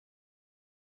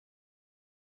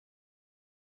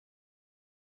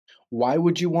Why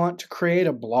would you want to create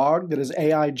a blog that is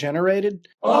AI generated?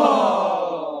 The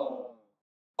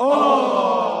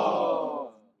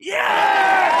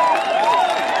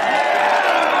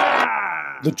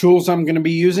tools I'm going to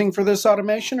be using for this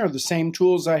automation are the same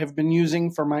tools I have been using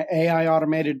for my AI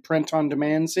automated print on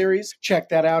demand series. Check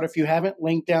that out if you haven't,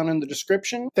 link down in the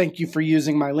description. Thank you for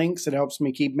using my links. It helps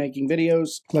me keep making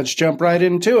videos. Let's jump right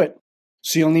into it.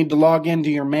 So you'll need to log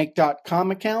into your make.com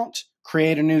account,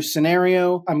 create a new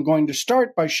scenario. I'm going to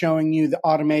start by showing you the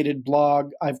automated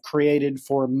blog I've created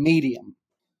for Medium.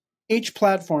 Each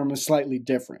platform is slightly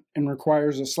different and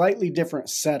requires a slightly different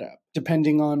setup,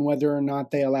 depending on whether or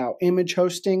not they allow image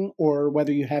hosting or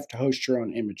whether you have to host your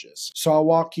own images. So I'll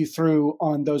walk you through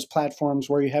on those platforms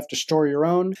where you have to store your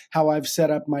own, how I've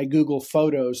set up my Google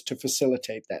Photos to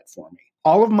facilitate that for me.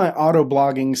 All of my auto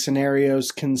blogging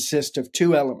scenarios consist of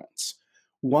two elements.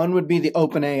 One would be the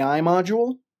OpenAI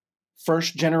module,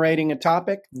 first generating a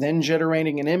topic, then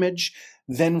generating an image,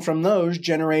 then from those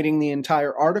generating the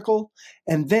entire article,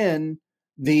 and then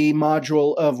the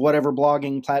module of whatever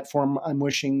blogging platform I'm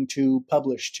wishing to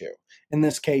publish to. In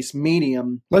this case,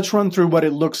 Medium. Let's run through what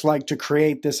it looks like to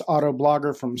create this auto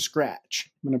blogger from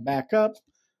scratch. I'm going to back up,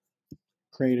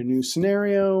 create a new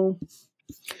scenario.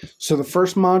 So the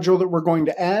first module that we're going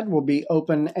to add will be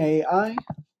OpenAI.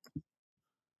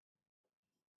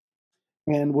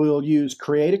 And we'll use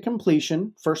create a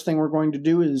completion. First thing we're going to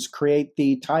do is create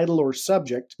the title or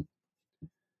subject.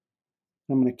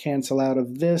 I'm going to cancel out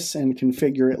of this and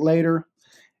configure it later.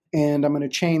 And I'm going to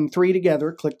chain 3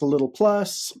 together, click the little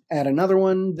plus, add another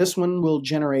one. This one will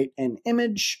generate an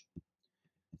image.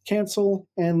 Cancel,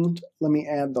 and let me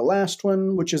add the last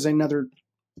one, which is another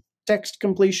text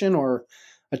completion or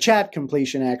a chat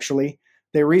completion actually.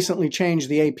 They recently changed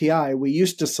the API. We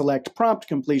used to select prompt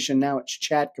completion, now it's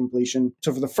chat completion.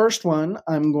 So for the first one,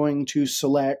 I'm going to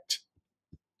select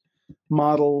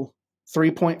model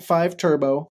 3.5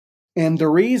 turbo. And the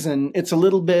reason it's a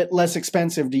little bit less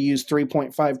expensive to use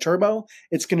 3.5 turbo,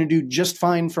 it's going to do just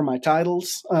fine for my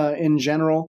titles in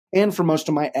general, and for most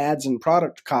of my ads and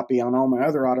product copy on all my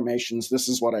other automations. This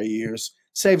is what I use.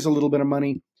 Saves a little bit of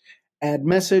money. Add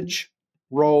message,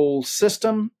 role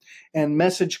system, and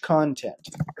message content.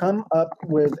 Come up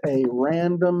with a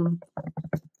random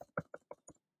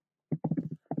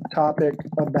topic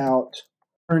about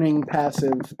earning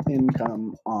passive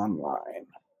income online.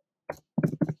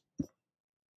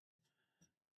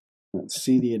 Let's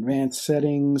see the advanced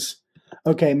settings.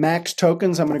 Okay, max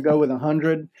tokens, I'm going to go with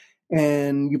 100.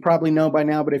 And you probably know by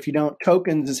now, but if you don't,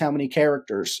 tokens is how many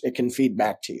characters it can feed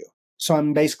back to you. So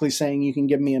I'm basically saying you can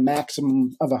give me a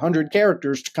maximum of 100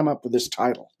 characters to come up with this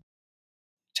title.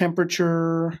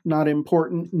 Temperature, not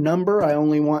important. Number, I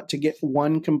only want to get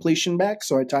 1 completion back,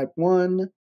 so I type 1.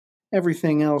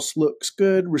 Everything else looks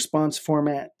good. Response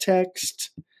format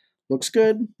text looks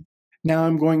good. Now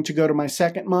I'm going to go to my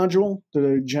second module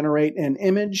to generate an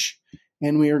image,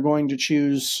 and we are going to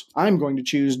choose, I'm going to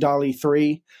choose DALL-E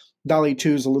 3. DALL-E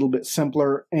 2 is a little bit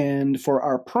simpler, and for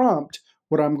our prompt,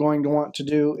 what I'm going to want to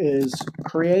do is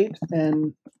create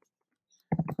an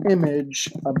image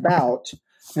about,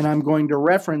 and I'm going to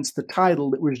reference the title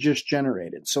that was just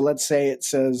generated. So let's say it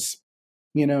says,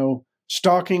 you know,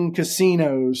 stalking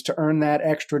casinos to earn that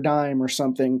extra dime or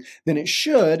something, then it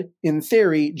should, in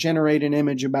theory, generate an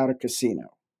image about a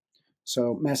casino.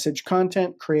 So message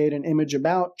content, create an image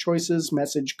about, choices,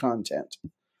 message content.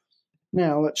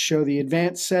 Now let's show the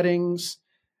advanced settings,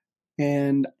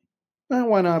 and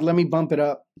why not? Let me bump it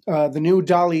up. The new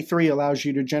DALL-E 3 allows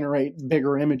you to generate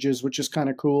bigger images, which is kind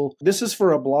of cool. This is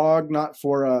for a blog, not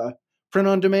for a print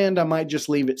on demand. I might just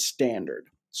leave it standard.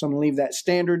 So I'm going to leave that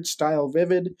standard, style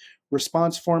vivid,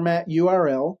 response format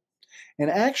URL. And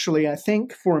actually, I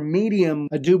think for Medium,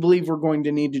 I do believe we're going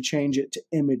to need to change it to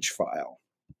image file.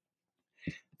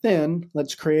 Then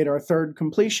let's create our third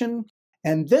completion.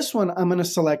 And this one, I'm going to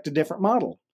select a different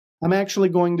model. I'm actually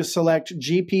going to select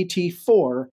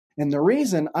GPT-4. And the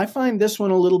reason, I find this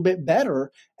one a little bit better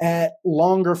at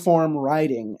longer form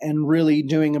writing and really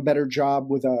doing a better job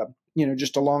with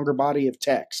just a longer body of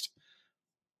text.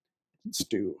 Let's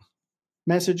do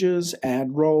messages,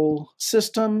 add role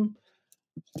system,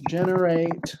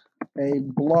 generate a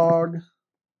blog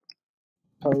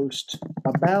post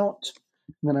about,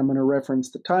 and then I'm going to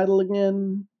reference the title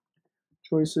again,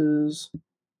 choices,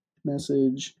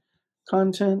 message,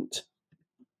 content.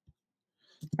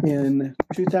 In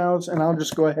 2000, and I'll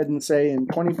just go ahead and say in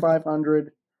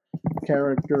 2,500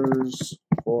 characters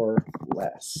or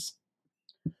less.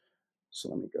 So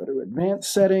let me go to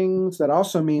advanced settings. That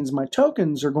also means my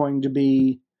tokens are going to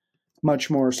be much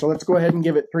more. So let's go ahead and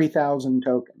give it 3,000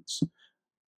 tokens.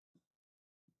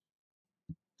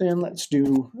 Then let's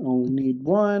do, only need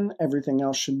one. Everything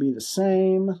else should be the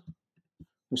same.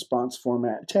 Response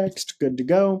format text, good to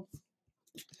go.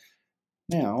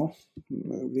 Now,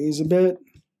 move these a bit.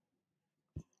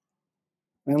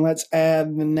 And let's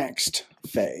add the next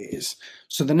phase.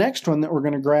 So the next one that we're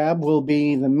going to grab will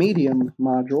be the medium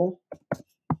module.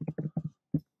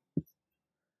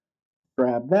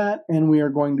 Grab that, and we are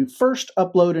going to first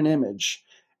upload an image.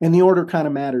 And the order kind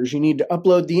of matters. You need to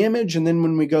upload the image, and then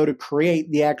when we go to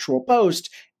create the actual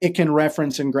post, it can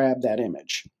reference and grab that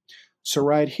image. So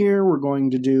right here, we're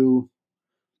going to do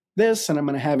this, and I'm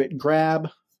going to have it grab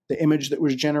the image that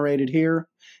was generated here.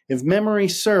 If memory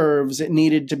serves, it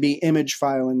needed to be image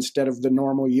file instead of the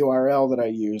normal URL that I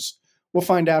use. We'll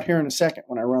find out here in a second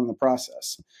when I run the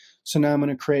process. So now I'm going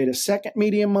to create a second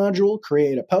medium module,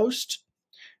 create a post,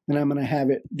 and I'm going to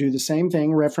have it do the same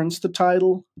thing, reference the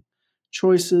title,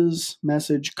 choices,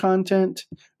 message, content.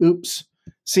 Oops.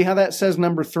 See how that says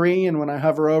number 3, and when I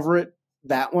hover over it,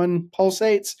 that one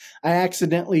pulsates? I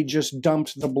accidentally just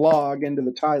dumped the blog into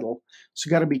the title.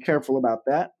 So got to be careful about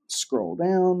that. Scroll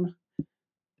down.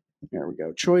 There we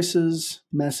go. Choices,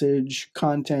 message,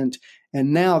 content.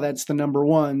 And now that's the number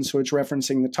 1, so it's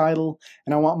referencing the title.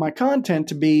 And I want my content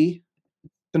to be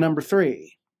the number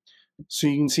 3. So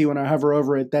you can see when I hover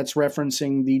over it, that's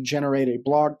referencing the generate a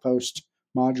blog post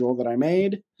module that I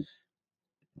made.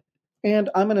 And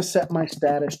I'm going to set my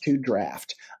status to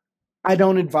draft. I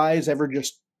don't advise ever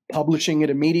just publishing it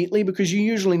immediately because you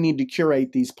usually need to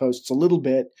curate these posts a little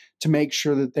bit to make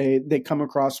sure that they come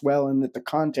across well and that the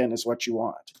content is what you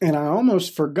want. And I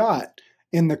almost forgot,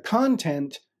 in the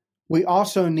content, we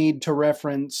also need to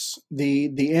reference the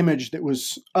image that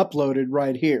was uploaded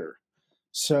right here.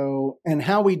 So, and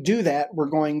how we do that, we're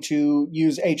going to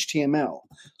use HTML.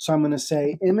 So I'm going to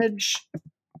say image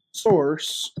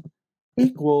source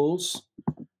equals,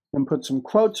 and put some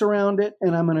quotes around it,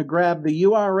 and I'm going to grab the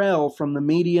URL from the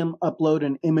Medium Upload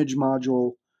an Image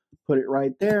module, put it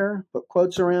right there, put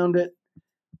quotes around it,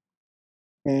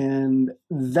 and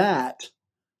that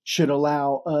should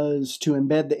allow us to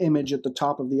embed the image at the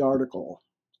top of the article.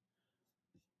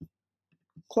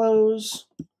 Close,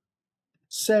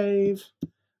 save.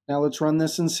 Now let's run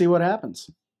this and see what happens.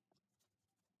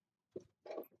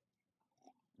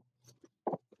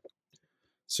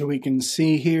 So we can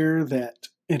see here that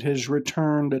it has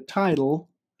returned a title,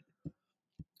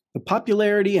 The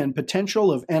Popularity and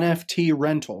Potential of NFT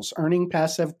Rentals, Earning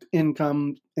Passive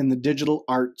Income in the Digital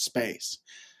Art Space.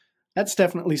 That's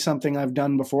definitely something I've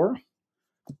done before.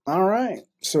 All right,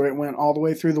 so it went all the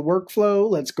way through the workflow.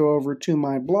 Let's go over to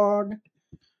my blog.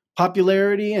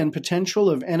 Popularity and Potential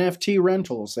of NFT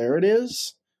Rentals. There it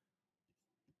is.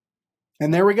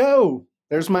 And there we go.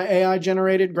 There's my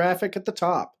AI-generated graphic at the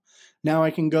top. Now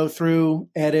I can go through,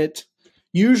 edit.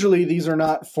 Usually these are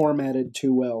not formatted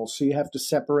too well, so you have to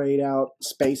separate out,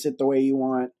 space it the way you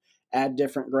want, add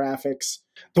different graphics.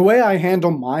 The way I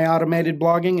handle my automated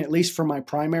blogging, at least for my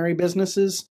primary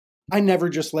businesses, I never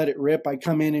just let it rip. I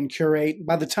come in and curate.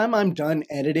 By the time I'm done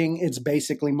editing, it's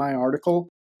basically my article.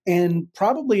 And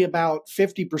probably about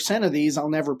 50% of these I'll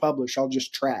never publish. I'll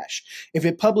just trash. If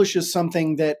it publishes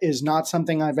something that is not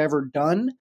something I've ever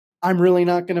done, I'm really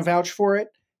not going to vouch for it.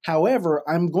 However,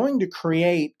 I'm going to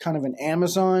create kind of an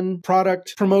Amazon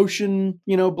product promotion,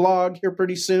 blog here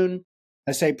pretty soon.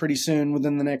 I say pretty soon,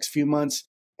 within the next few months.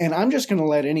 And I'm just going to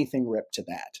let anything rip to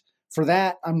that. For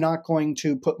that, I'm not going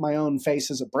to put my own face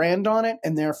as a brand on it.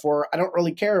 And therefore, I don't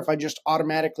really care if I just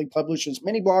automatically publish as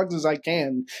many blogs as I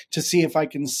can to see if I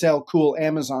can sell cool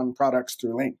Amazon products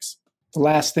through links. The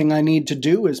last thing I need to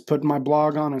do is put my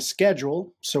blog on a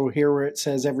schedule. So here where it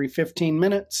says every 15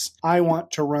 minutes, I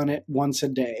want to run it once a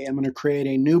day. I'm going to create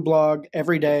a new blog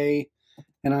every day,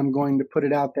 and I'm going to put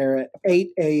it out there at 8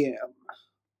 a.m.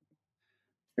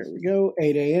 There we go,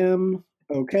 8 a.m.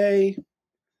 Okay.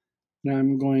 And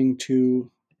I'm going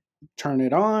to turn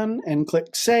it on and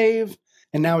click save.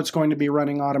 And now it's going to be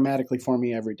running automatically for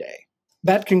me every day.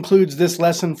 That concludes this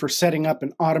lesson for setting up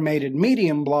an automated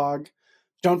Medium blog.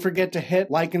 Don't forget to hit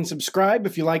like and subscribe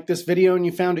if you like this video and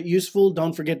you found it useful.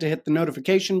 Don't forget to hit the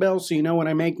notification bell so you know when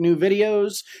I make new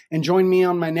videos. And join me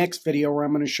on my next video where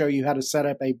I'm going to show you how to set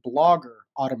up a Blogger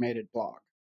automated blog.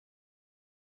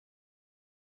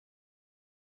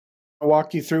 I'll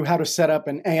walk you through how to set up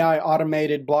an AI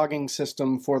automated blogging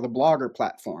system for the Blogger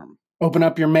platform. Open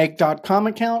up your make.com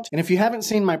account, and if you haven't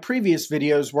seen my previous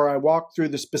videos where I walk through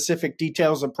the specific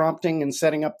details of prompting and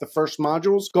setting up the first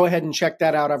modules, go ahead and check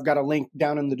that out. I've got a link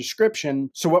down in the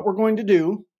description. So what we're going to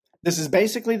do, this is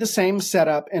basically the same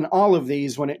setup in all of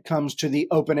these when it comes to the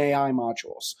OpenAI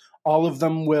modules. All of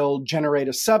them will generate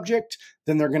a subject,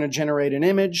 then they're going to generate an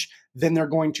image, then they're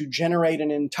going to generate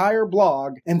an entire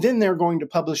blog, and then they're going to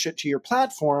publish it to your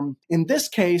platform. In this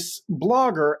case,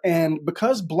 Blogger, and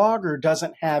because Blogger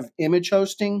doesn't have image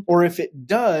hosting, or if it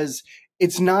does,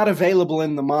 it's not available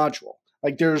in the module.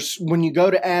 Like when you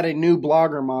go to add a new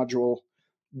Blogger module,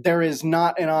 there is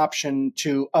not an option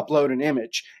to upload an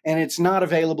image, and it's not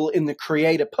available in the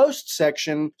create a post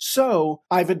section. So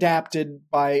I've adapted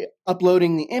by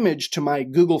uploading the image to my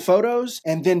Google Photos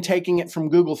and then taking it from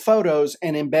Google Photos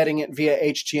and embedding it via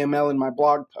HTML in my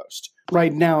blog post.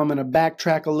 Right now, I'm going to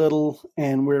backtrack a little,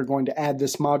 and we're going to add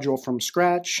this module from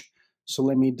scratch. So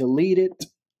let me delete it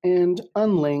and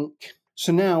unlink.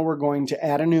 So now we're going to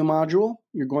add a new module.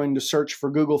 You're going to search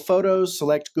for Google Photos,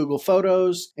 select Google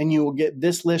Photos, and you will get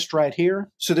this list right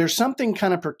here. So there's something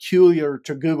kind of peculiar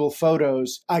to Google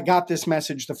Photos. I got this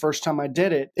message the first time I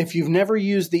did it. If you've never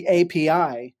used the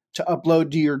API to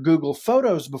upload to your Google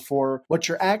Photos before, what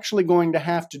you're actually going to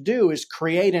have to do is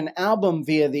create an album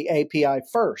via the API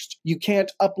first. You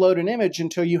can't upload an image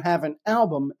until you have an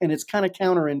album, and it's kind of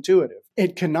counterintuitive.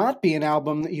 It cannot be an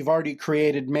album that you've already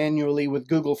created manually with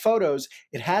Google Photos.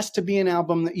 It has to be an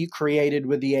album that you created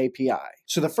with the API.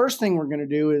 So the first thing we're going to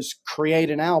do is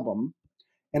create an album,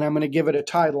 and I'm going to give it a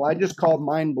title. I just called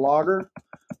mine Blogger,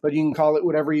 but you can call it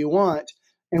whatever you want.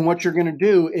 And what you're going to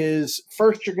do is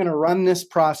first you're going to run this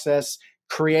process,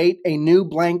 create a new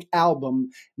blank album.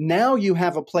 Now you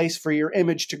have a place for your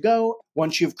image to go.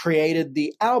 Once you've created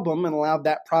the album and allowed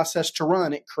that process to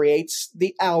run, it creates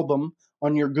the album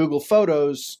on your Google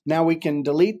Photos. Now we can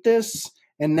delete this,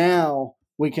 and now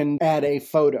we can add a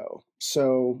photo.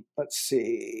 So let's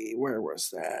see, where was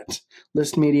that?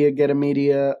 List media, get a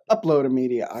media, upload a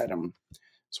media item.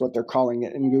 That's what they're calling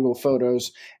it in Google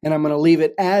Photos. And I'm going to leave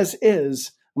it as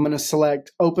is. I'm going to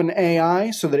select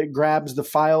OpenAI so that it grabs the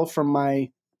file from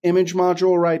my image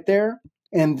module right there.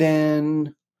 And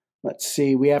then, let's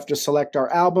see, we have to select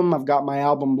our album. I've got my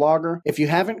album Blogger. If you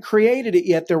haven't created it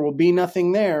yet, there will be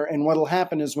nothing there. And what will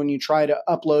happen is when you try to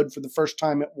upload for the first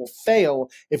time, it will fail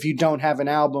if you don't have an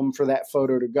album for that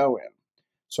photo to go in.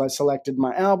 So I selected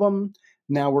my album.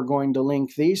 Now we're going to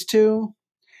link these two.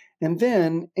 And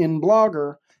then in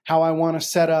Blogger, how I want to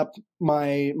set up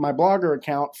my Blogger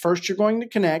account. First, you're going to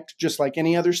connect just like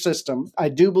any other system. I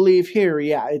do believe here,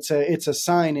 yeah, it's a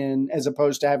sign-in as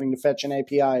opposed to having to fetch an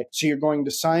API. So you're going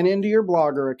to sign into your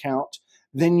Blogger account.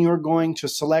 Then you're going to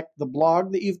select the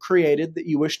blog that you've created that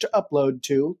you wish to upload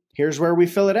to. Here's where we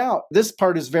fill it out. This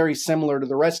part is very similar to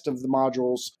the rest of the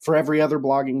modules for every other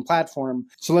blogging platform.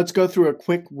 So let's go through a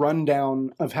quick rundown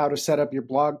of how to set up your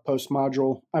blog post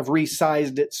module. I've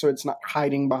resized it so it's not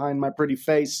hiding behind my pretty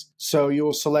face. So you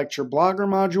will select your Blogger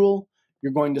module.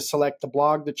 You're going to select the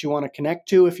blog that you want to connect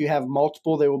to. If you have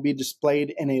multiple, they will be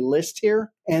displayed in a list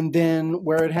here. And then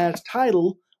where it has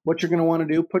title, what you're going to want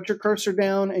to do, put your cursor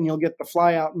down and you'll get the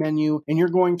flyout menu, and you're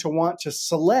going to want to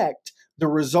select the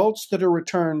results that are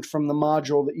returned from the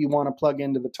module that you want to plug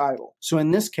into the title. So in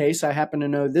this case, I happen to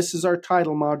know this is our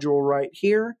title module right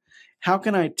here. How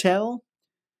can I tell?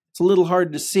 It's a little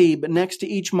hard to see, but next to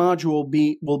each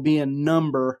module will be a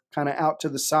number kind of out to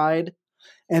the side,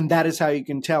 and that is how you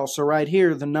can tell. So right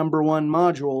here, the number one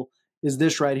module is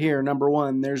this right here, number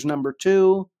one. There's number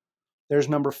 2, there's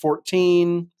number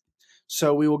 14.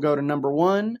 So we will go to number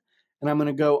 1, and I'm going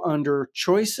to go under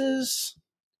choices,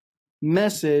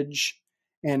 message,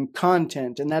 and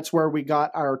content. And that's where we got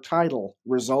our title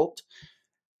result.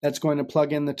 That's going to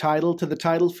plug in the title to the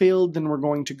title field. Then we're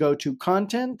going to go to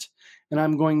content, and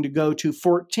I'm going to go to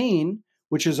 14,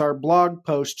 which is our blog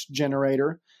post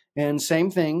generator. And same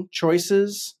thing,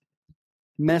 choices,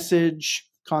 message,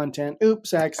 content.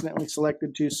 Oops, I accidentally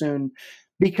selected too soon.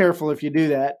 Be careful if you do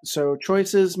that. So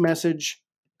choices, message,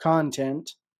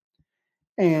 content,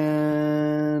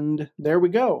 and there we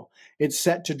go. It's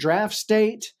set to draft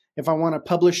state. If I want to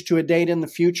publish to a date in the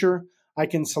future, I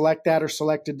can select that or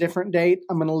select a different date.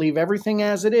 I'm going to leave everything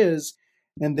as it is,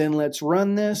 and then let's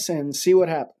run this and see what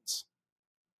happens.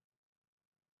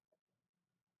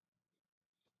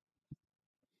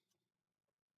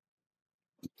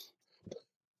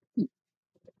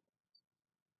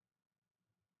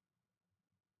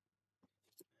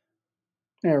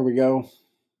 There we go.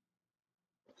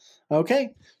 Okay,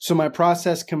 so my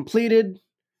process completed.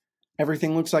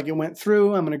 Everything looks like it went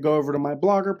through. I'm going to go over to my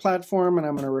Blogger platform and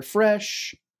I'm going to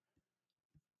refresh.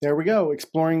 There we go,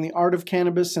 exploring the art of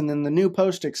cannabis, and then the new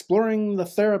post, exploring the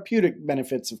therapeutic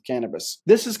benefits of cannabis.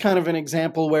 This is kind of an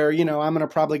example where, I'm going to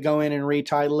probably go in and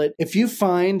retitle it. If you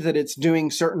find that it's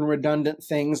doing certain redundant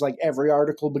things, like every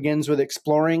article begins with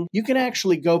exploring, you can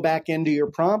actually go back into your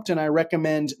prompt, and I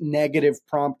recommend negative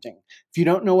prompting. If you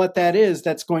don't know what that is,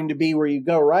 that's going to be where you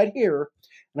go right here,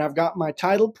 and I've got my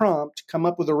title prompt, come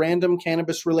up with a random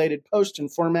cannabis-related post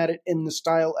and format it in the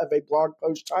style of a blog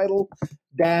post title,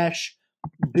 dash,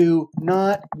 do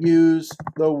not use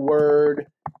the word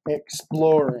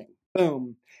exploring.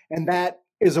 Boom. And that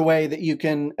is a way that you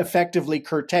can effectively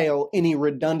curtail any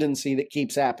redundancy that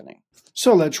keeps happening.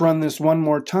 So let's run this one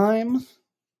more time.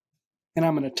 And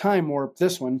I'm going to time warp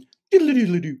this one.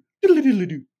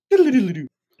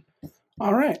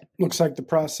 All right, looks like the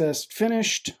process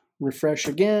finished. Refresh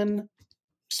again.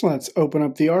 So let's open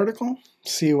up the article,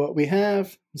 see what we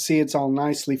have, see it's all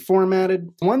nicely formatted.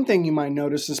 One thing you might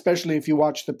notice, especially if you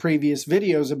watch the previous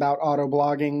videos about auto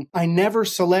blogging, I never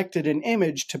selected an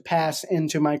image to pass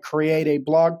into my create a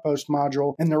blog post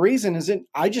module. And the reason is that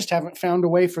I just haven't found a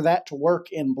way for that to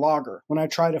work in Blogger. When I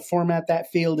try to format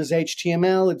that field as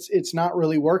HTML, it's not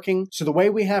really working. So the way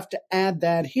we have to add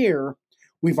that here,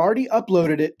 we've already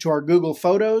uploaded it to our Google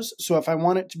Photos. So if I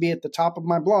want it to be at the top of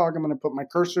my blog, I'm going to put my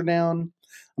cursor down.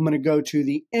 I'm going to go to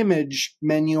the image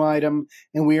menu item,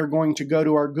 and we are going to go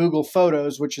to our Google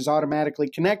Photos, which is automatically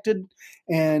connected.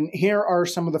 And here are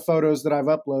some of the photos that I've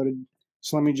uploaded.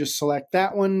 So let me just select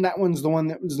that one. That one's the one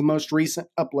that was the most recent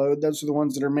upload. Those are the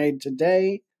ones that are made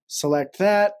today. Select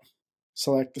that.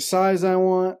 Select the size I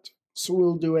want. So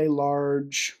we'll do a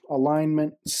large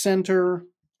alignment center.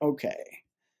 Okay.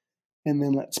 And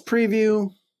then let's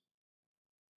preview.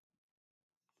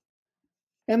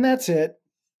 And that's it.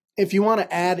 If you want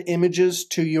to add images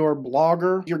to your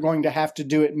Blogger, you're going to have to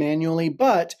do it manually.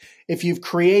 But if you've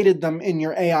created them in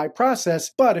your AI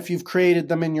process,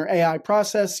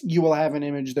 you will have an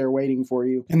image there waiting for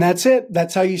you. And that's it.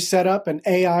 That's how you set up an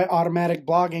AI automatic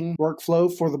blogging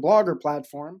workflow for the Blogger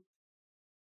platform.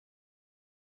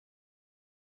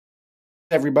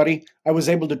 Everybody, I was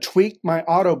able to tweak my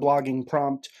auto blogging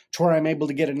prompt to where I'm able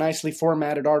to get a nicely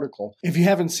formatted article. If you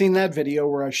haven't seen that video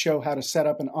where I show how to set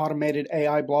up an automated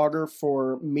AI blogger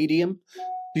for Medium,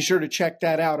 be sure to check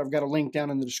that out. I've got a link down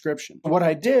in the description. What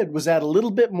I did was add a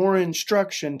little bit more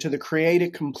instruction to the Create a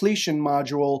Completion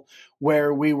module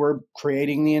where we were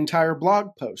creating the entire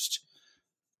blog post.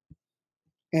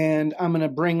 And I'm going to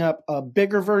bring up a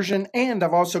bigger version, and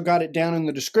I've also got it down in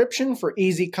the description for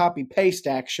easy copy-paste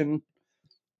action.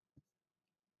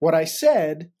 What I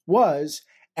said was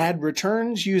add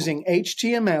returns using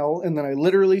HTML, and then I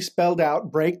literally spelled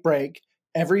out break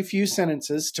every few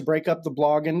sentences to break up the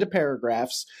blog into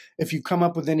paragraphs. If you come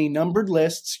up with any numbered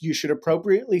lists, you should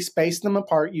appropriately space them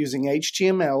apart using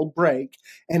HTML, break,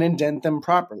 and indent them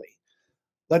properly.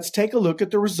 Let's take a look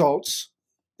at the results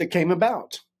that came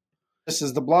about. This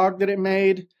is the blog that it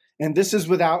made, and this is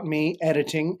without me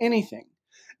editing anything.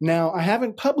 Now, I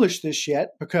haven't published this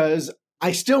yet because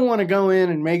I still want to go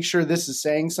in and make sure this is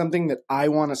saying something that I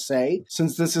want to say,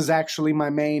 since this is actually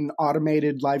my main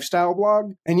automated lifestyle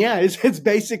blog. And yeah, it's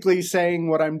basically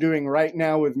saying what I'm doing right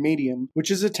now with Medium,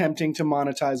 which is attempting to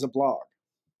monetize a blog.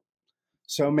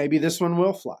 So maybe this one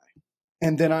will fly.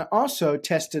 And then I also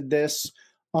tested this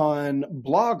on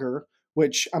Blogger,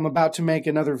 which I'm about to make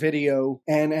another video.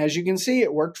 And as you can see,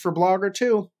 it worked for Blogger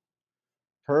too.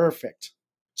 Perfect.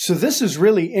 So this is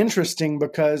really interesting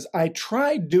because I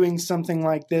tried doing something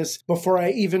like this before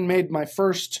I even made my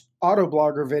first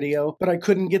autoblogger video, but I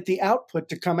couldn't get the output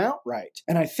to come out right.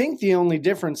 And I think the only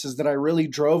difference is that I really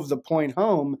drove the point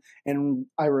home and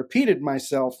I repeated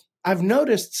myself. I've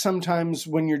noticed sometimes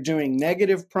when you're doing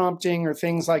negative prompting or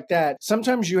things like that,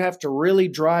 sometimes you have to really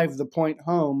drive the point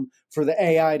home for the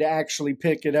AI to actually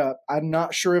pick it up. I'm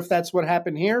not sure if that's what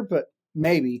happened here, but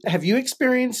maybe. Have you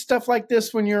experienced stuff like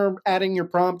this when you're adding your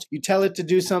prompt? You tell it to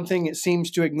do something, it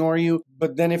seems to ignore you,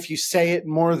 but then if you say it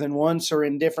more than once or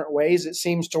in different ways, it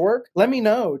seems to work? Let me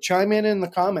know. Chime in the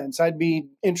comments. I'd be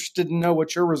interested to know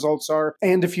what your results are.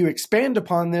 And if you expand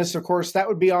upon this, of course, that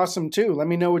would be awesome too. Let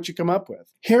me know what you come up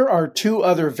with. Here are two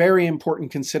other very important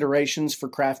considerations for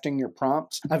crafting your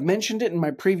prompts. I've mentioned it in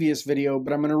my previous video,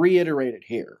 but I'm going to reiterate it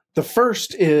here. The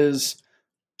first is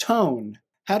tone.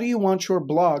 How do you want your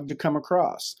blog to come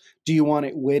across? Do you want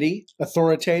it witty,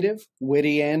 authoritative,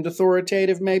 witty and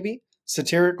authoritative maybe,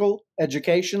 satirical,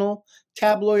 educational,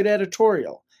 tabloid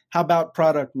editorial? How about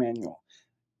product manual?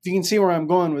 If you can see where I'm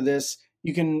going with this,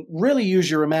 you can really use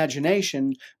your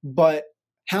imagination, but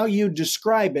how you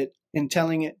describe it and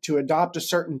telling it to adopt a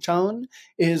certain tone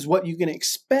is what you can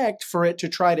expect for it to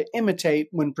try to imitate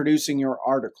when producing your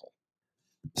article.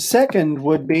 Second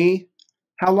would be,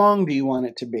 how long do you want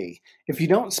it to be? If you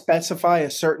don't specify a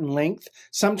certain length,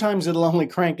 sometimes it'll only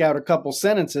crank out a couple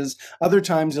sentences, other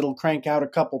times it'll crank out a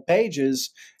couple pages.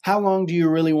 How long do you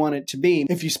really want it to be?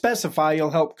 If you specify,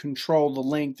 you'll help control the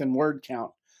length and word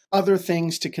count Other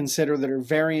things to consider that are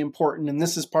very important, and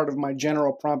this is part of my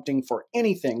general prompting for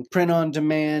anything, print on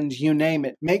demand, you name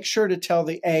it. Make sure to tell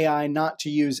the AI not to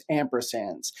use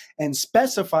ampersands and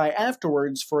specify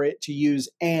afterwards for it to use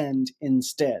and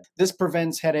instead. This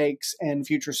prevents headaches and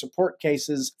future support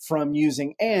cases from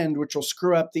using and, which will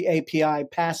screw up the API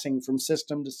passing from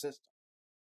system to system.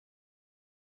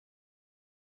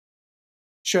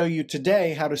 Show you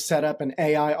today how to set up an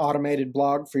AI automated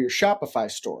blog for your Shopify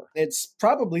store. It's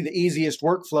probably the easiest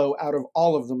workflow out of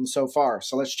all of them so far,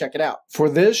 so let's check it out. For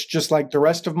this, just like the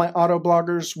rest of my auto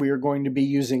bloggers, we are going to be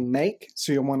using Make,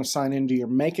 so you'll want to sign into your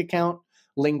Make account.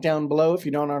 Link down below if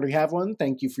you don't already have one.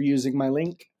 Thank you for using my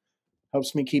link.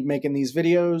 Helps me keep making these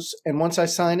videos. And once I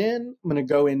sign in, I'm going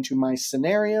to go into my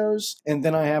scenarios, and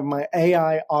then I have my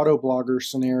AI auto blogger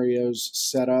scenarios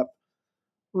set up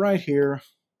right here,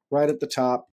 right at the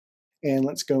top, and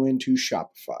let's go into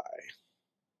Shopify.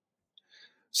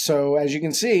 So as you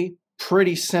can see,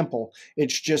 pretty simple.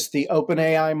 It's just the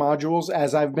OpenAI modules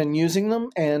as I've been using them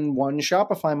and one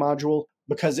Shopify module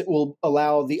because it will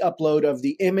allow the upload of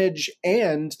the image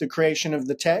and the creation of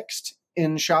the text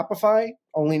in Shopify.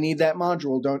 Only need that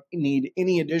module. Don't need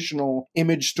any additional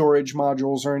image storage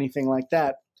modules or anything like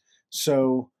that.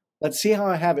 So let's see how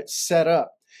I have it set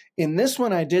up. In this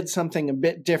one, I did something a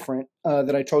bit different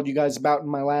that I told you guys about in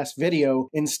my last video.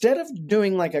 Instead of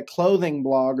doing like a clothing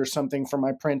blog or something for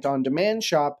my print-on-demand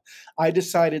shop, I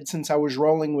decided since I was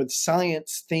rolling with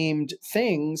science-themed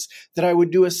things that I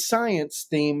would do a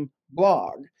science-theme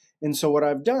blog. And so what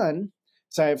I've done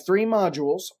is I have 3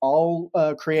 modules, all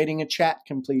creating a chat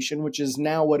completion, which is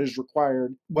now what is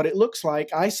required. What it looks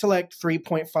like, I select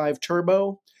 3.5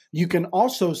 Turbo. You can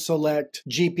also select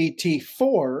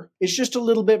GPT-4. It's just a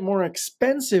little bit more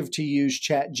expensive to use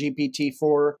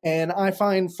ChatGPT-4, and I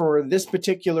find for this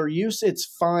particular use, it's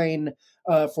fine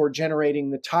for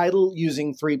generating the title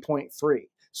using 3.3.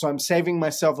 So I'm saving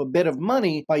myself a bit of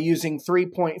money by using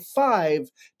 3.5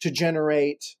 to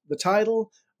generate the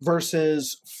title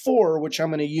versus 4, which I'm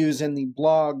going to use in the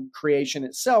blog creation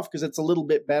itself because it's a little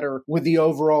bit better with the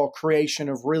overall creation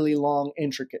of really long,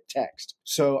 intricate text.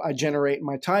 So I generate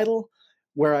my title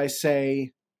where I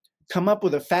say, come up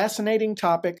with a fascinating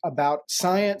topic about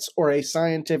science or a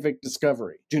scientific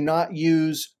discovery. Do not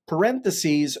use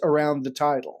parentheses around the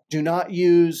title. Do not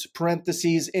use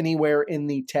parentheses anywhere in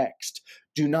the text.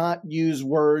 Do not use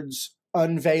words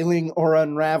unveiling or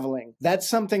unraveling. That's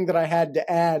something that I had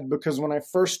to add because when I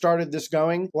first started this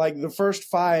going, like the first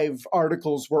 5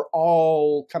 articles were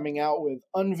all coming out with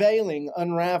unveiling,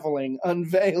 unraveling,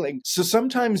 unveiling. So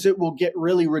sometimes it will get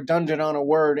really redundant on a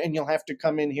word and you'll have to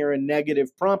come in here and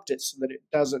negative prompt it so that it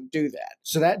doesn't do that.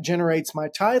 So that generates my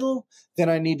title. Then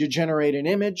I need to generate an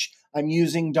image. I'm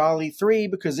using DALL-E 3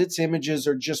 because its images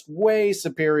are just way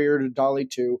superior to DALL-E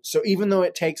 2. So even though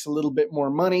it takes a little bit more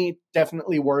money,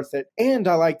 definitely worth it. And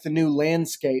I like the new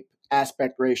landscape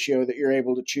aspect ratio that you're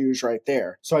able to choose right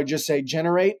there. So I just say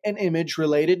generate an image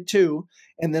related to,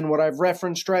 and then what I've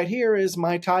referenced right here is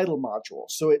my title module.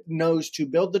 So it knows to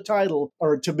build the title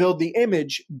or to build the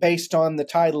image based on the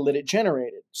title that it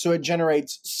generated. So it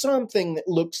generates something that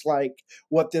looks like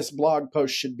what this blog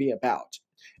post should be about.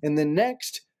 And then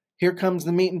next, here comes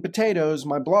the meat and potatoes,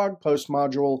 my blog post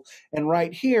module. And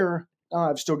right here,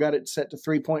 I've still got it set to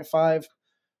 3.5,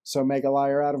 so make a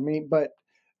liar out of me. But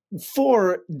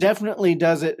 4 definitely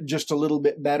does it just a little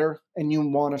bit better, and you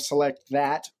want to select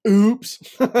that. Oops.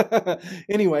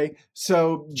 Anyway,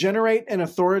 so generate an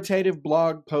authoritative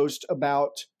blog post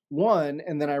about 1,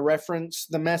 and then I reference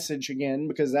the message again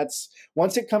because that's,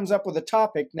 once it comes up with a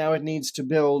topic, now it needs to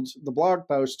build the blog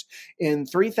post in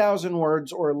 3,000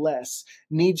 words or less.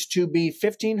 Needs to be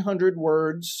 1,500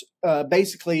 words.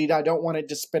 Basically, I don't want it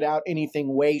to spit out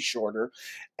anything way shorter.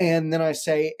 And then I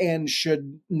say, and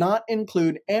should not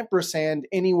include ampersand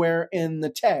anywhere in the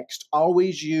text.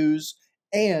 Always use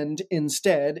and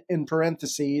instead, in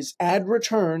parentheses, add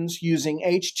returns using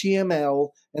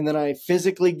HTML, and then I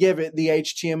physically give it the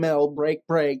HTML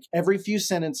break every few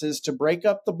sentences to break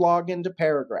up the blog into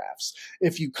paragraphs.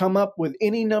 If you come up with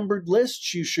any numbered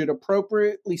lists, you should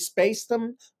appropriately space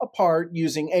them apart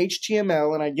using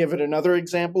HTML, and I give it another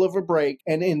example of a break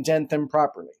and indent them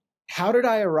properly. How did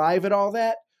I arrive at all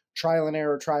that? Trial and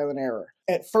error, trial and error.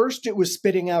 At first, it was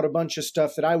spitting out a bunch of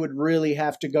stuff that I would really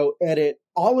have to go edit.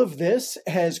 All of this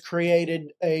has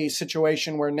created a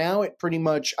situation where now it pretty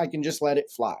much, I can just let it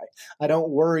fly. I don't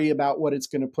worry about what it's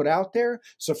going to put out there,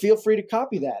 so feel free to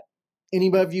copy that.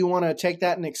 Any of you want to take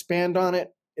that and expand on it,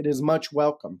 it is much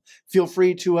welcome. Feel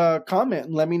free to comment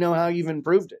and let me know how you've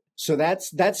improved it. So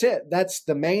that's it. That's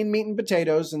the main meat and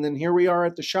potatoes. And then here we are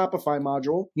at the Shopify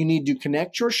module. You need to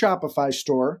connect your Shopify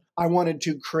store. I wanted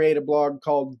to create a blog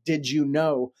called Did You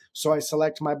Know? So I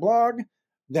select my blog,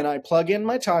 then I plug in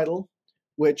my title,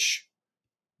 which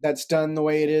that's done the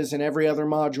way it is in every other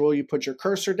module. You put your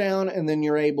cursor down and then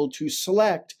you're able to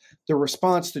select the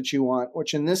response that you want,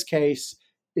 which in this case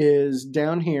is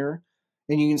down here.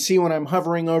 And you can see when I'm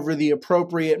hovering over the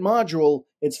appropriate module,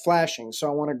 it's flashing. So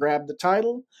I want to grab the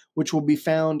title, which will be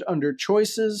found under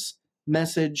Choices,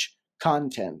 Message,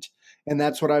 Content. And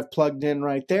that's what I've plugged in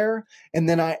right there. And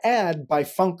then I add by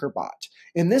Funkerbot.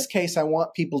 In this case, I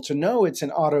want people to know it's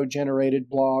an auto-generated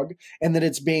blog and that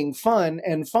it's being fun.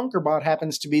 And Funkerbot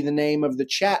happens to be the name of the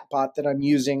chat bot that I'm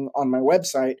using on my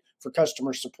website for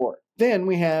customer support. Then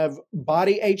we have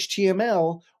body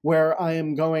HTML, where I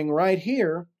am going right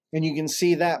here. And you can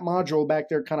see that module back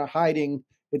there kind of hiding.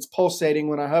 It's pulsating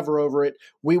when I hover over it.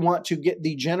 We want to get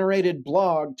the generated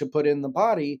blog to put in the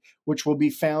body, which will be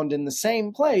found in the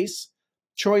same place,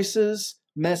 Choices,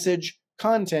 Message,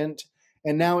 Content,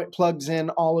 and now it plugs in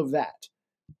all of that.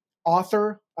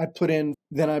 Author, I put in,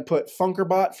 then I put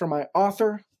Funkerbot for my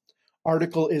author.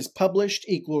 Article is published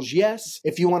equals yes.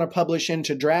 If you want to publish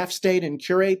into draft state and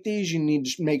curate these, you need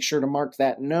to make sure to mark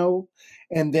that no.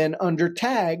 And then under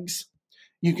tags,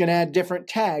 you can add different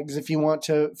tags if you want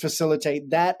to facilitate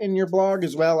that in your blog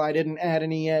as well. I didn't add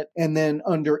any yet. And then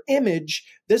under image,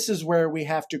 this is where we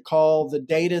have to call the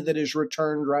data that is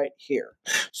returned right here.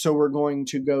 So we're going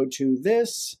to go to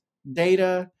this,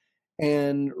 data,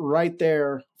 and right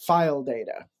there, file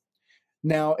data.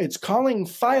 Now, it's calling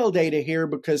file data here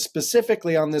because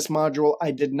specifically on this module,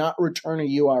 I did not return a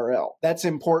URL. That's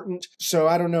important. So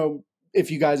I don't know if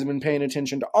you guys have been paying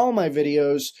attention to all my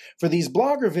videos. For these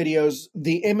blogger videos,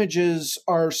 the images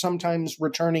are sometimes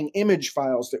returning image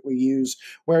files that we use,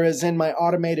 whereas in my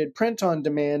automated print on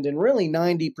demand and really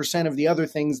 90% of the other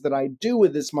things that I do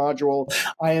with this module,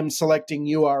 I am selecting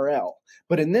URL.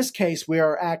 But in this case, we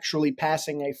are actually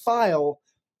passing a file,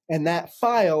 and that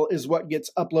file is what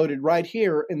gets uploaded right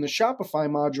here in the Shopify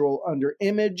module under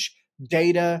image,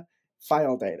 data,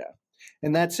 file data.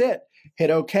 And that's it.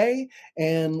 Hit OK,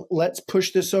 and let's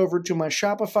push this over to my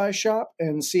Shopify shop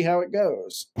and see how it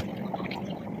goes.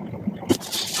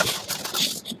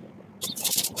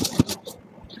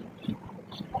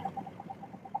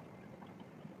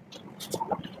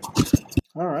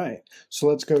 All right, so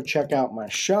let's go check out my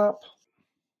shop.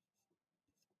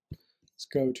 Let's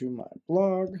go to my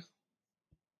blog.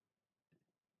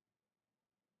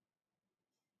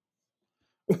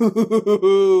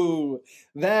 Ooh,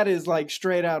 that is like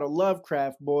straight out of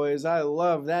Lovecraft, boys. I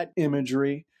love that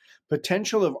imagery.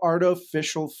 Potential of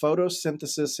artificial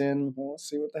photosynthesis in, well, let's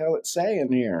see what the hell it's saying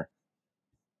here.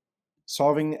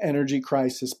 Solving the Energy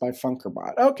Crisis by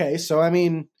Funkerbot. Okay, so I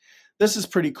mean, this is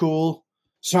pretty cool.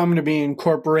 So I'm going to be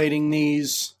incorporating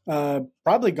these,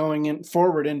 probably going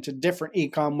forward into different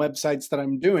e-com websites that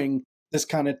I'm doing. This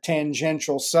kind of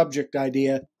tangential subject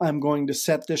idea. I'm going to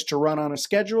set this to run on a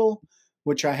schedule,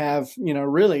 which I have,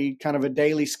 really kind of a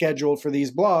daily schedule for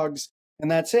these blogs. And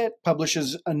that's it.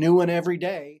 Publishes a new one every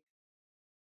day.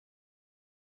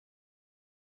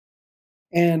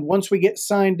 And once we get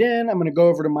signed in, I'm going to go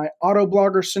over to my auto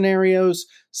blogger scenarios,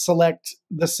 select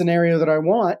the scenario that I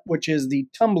want, which is the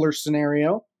Tumblr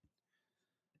scenario.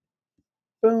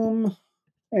 Boom.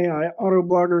 AI auto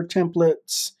blogger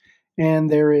templates. And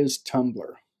there is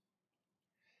Tumblr.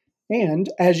 And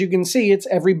as you can see, it's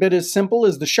every bit as simple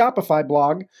as the Shopify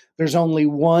blog. There's only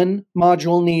one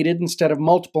module needed instead of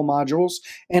multiple modules,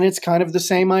 and it's kind of the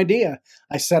same idea.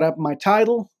 I set up my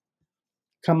title,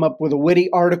 come up with a witty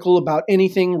article about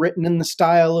anything written in the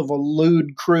style of a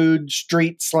lewd, crude,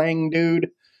 street slang dude.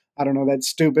 I don't know, that's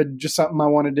stupid, just something I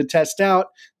wanted to test out.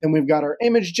 Then we've got our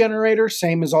image generator,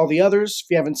 same as all the others.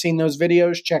 If you haven't seen those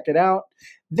videos, check it out.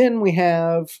 Then we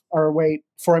have, or wait,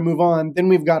 before I move on, then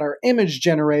we've got our image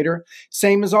generator,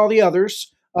 same as all the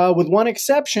others, with one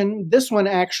exception. This one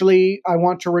actually, I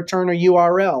want to return a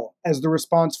URL as the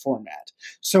response format.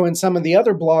 So in some of the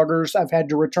other bloggers, I've had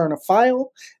to return a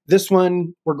file. This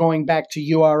one, we're going back to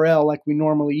URL like we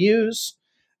normally use.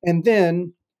 And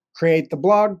then create the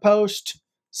blog post,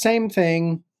 same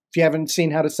thing. If you haven't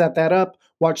seen how to set that up,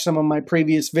 watch some of my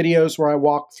previous videos where I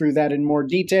walk through that in more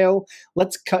detail.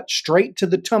 Let's cut straight to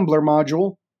the Tumblr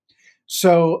module.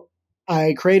 So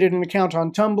I created an account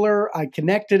on Tumblr. I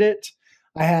connected it.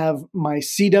 I have my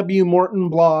CW Morton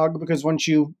blog because once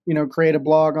you create a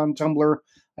blog on Tumblr,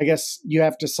 I guess you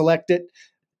have to select it.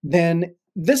 Then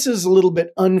this is a little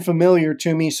bit unfamiliar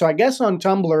to me. So I guess on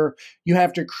Tumblr, you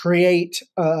have to create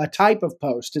a type of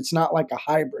post. It's not like a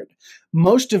hybrid.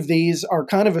 Most of these are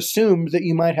kind of assumed that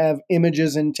you might have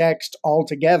images and text all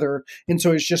together. And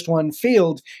so it's just one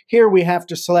field. Here we have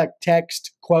to select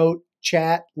text, quote,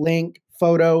 chat, link,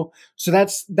 photo. So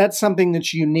that's something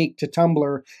that's unique to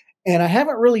Tumblr. And I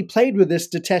haven't really played with this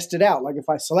to test it out. Like if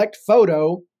I select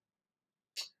photo,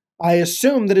 I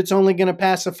assume that it's only going to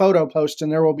pass a photo post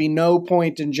and there will be no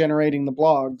point in generating the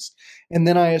blogs. And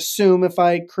then I assume if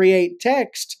I create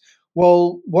text,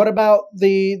 well, what about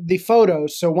the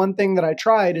photos? So one thing that I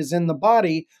tried is in the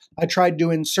body, I tried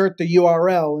to insert the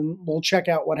URL, and we'll check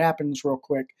out what happens real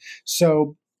quick.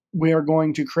 So we are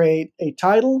going to create a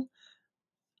title,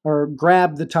 or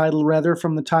grab the title rather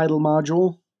from the title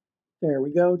module. There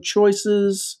we go.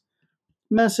 Choices,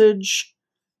 message.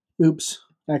 Oops,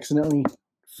 accidentally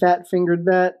fat fingered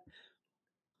that.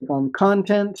 On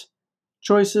content,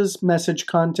 choices, message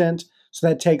content. So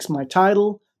that takes my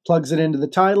title, plugs it into the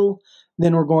title.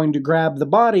 Then we're going to grab the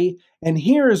body. And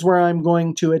here is where I'm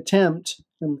going to attempt,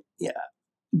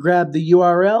 grab the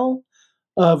URL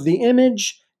of the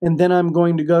image. And then I'm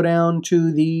going to go down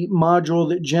to the module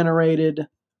that generated,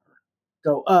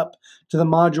 go up to the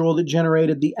module that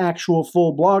generated the actual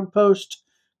full blog post.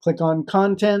 Click on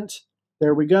content.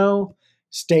 There we go.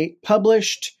 State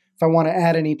published. If I want to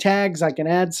add any tags, I can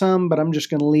add some, but I'm just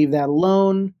going to leave that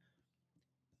alone.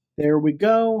 There we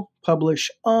go.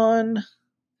 Publish on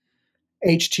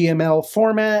HTML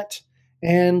format.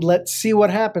 And let's see what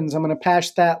happens. I'm going to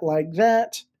patch that like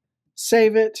that.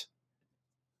 Save it.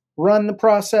 Run the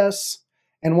process.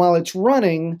 And while it's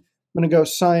running, I'm going to go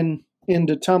sign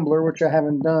into Tumblr, which I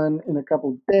haven't done in a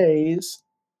couple days.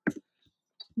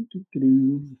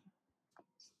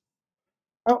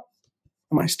 Oh,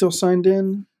 am I still signed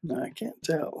in? No, I can't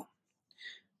tell.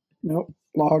 Nope.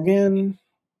 Log in.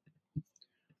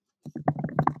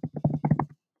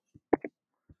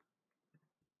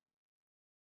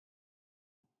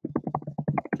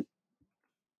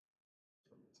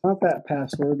 It's not that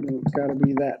password, but it's got to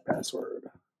be that password.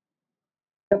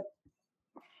 Yep.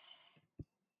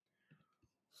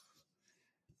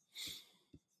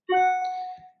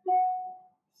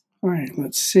 All right,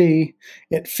 let's see.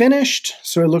 It finished,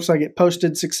 so it looks like it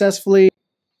posted successfully.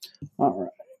 All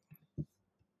right.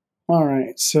 All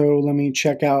right, so let me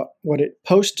check out what it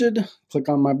posted. Click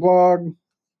on my blog.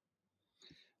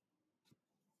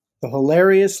 The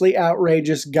hilariously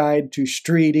outrageous guide to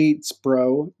street eats,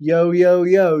 bro. Yo, yo,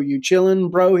 yo, you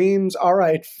chillin', broheems? All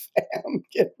right, fam,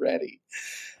 get ready.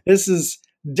 This is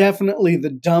definitely the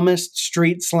dumbest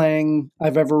street slang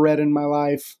I've ever read in my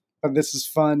life, but this is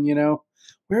fun, you know?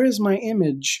 Where is my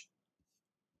image?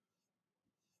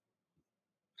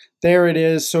 There it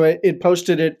is. So it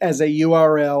posted it as a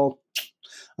URL.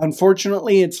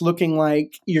 Unfortunately, it's looking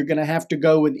like you're going to have to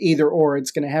go with either or.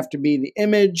 It's going to have to be the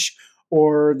image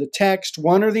or the text,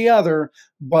 one or the other,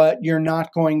 but you're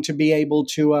not going to be able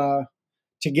to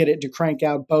get it to crank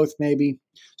out both maybe.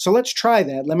 So let's try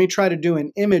that. Let me try to do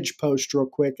an image post real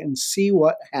quick and see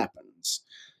what happens.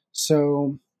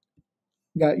 So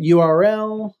got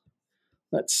URL.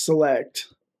 Let's select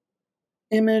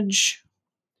image.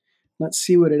 Let's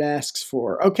see what it asks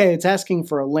for. Okay, it's asking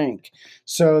for a link.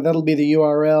 So that'll be the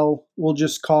URL. We'll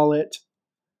just call it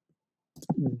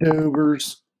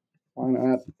Dovers. Why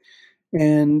not?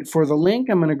 And for the link,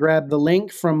 I'm going to grab the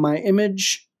link from my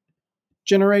image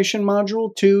generation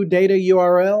module to data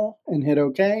URL and hit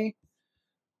OK.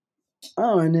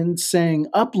 Oh, and then saying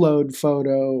upload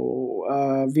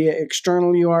photo via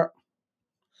external URL.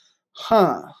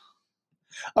 Huh.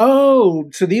 Oh,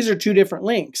 so these are two different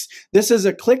links. This is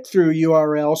a click-through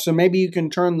URL, so maybe you can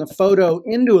turn the photo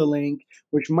into a link,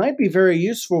 which might be very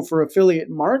useful for affiliate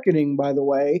marketing, by the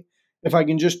way. If I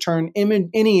can just turn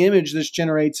any image this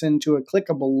generates into a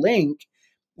clickable link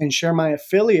and share my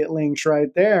affiliate links right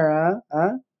there,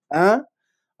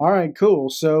 All right, cool.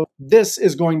 So this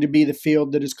is going to be the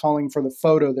field that is calling for the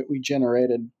photo that we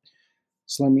generated.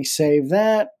 So let me save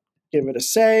that, give it a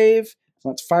save.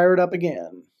 Let's fire it up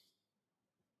again.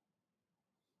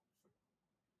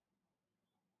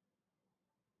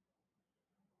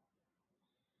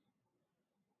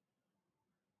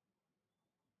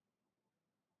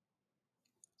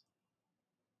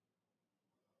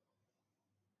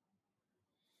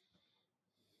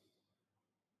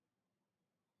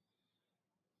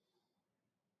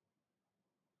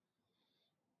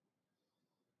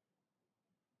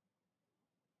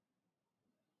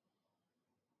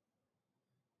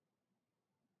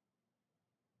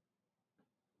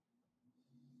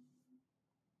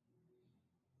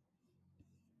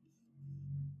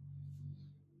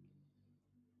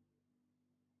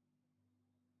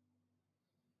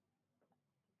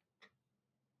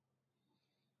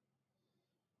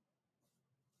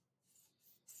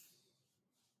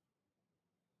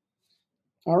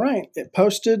 All right, it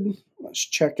posted. Let's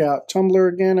check out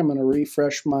Tumblr again. I'm going to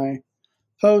refresh my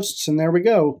posts, and there we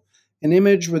go. An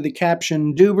image with the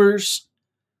caption "Dubers,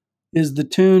 is the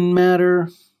tune matter?"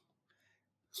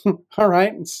 All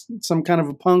right, it's some kind of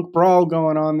a punk brawl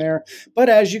going on there. But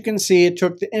as you can see, it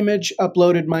took the image,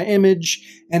 uploaded my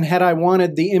image, and had I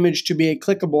wanted the image to be a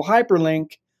clickable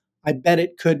hyperlink, I bet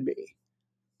it could be.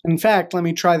 In fact, let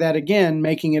me try that again,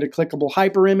 making it a clickable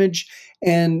hyperimage.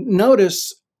 And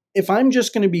notice, if I'm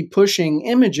just going to be pushing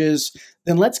images,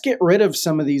 then let's get rid of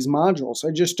some of these modules.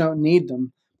 I just don't need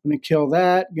them. I'm going to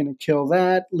kill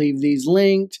that, leave these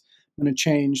linked. I'm going to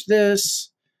change this.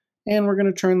 And we're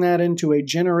going to turn that into a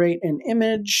generate an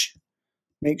image.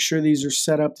 Make sure these are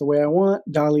set up the way I want.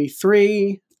 DALL-E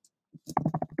 3.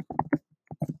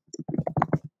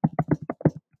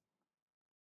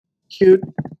 Cute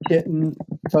kitten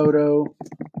photo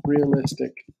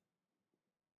realistic.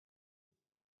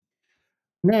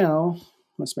 Now,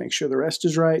 let's make sure the rest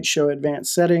is right. Show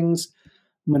advanced settings.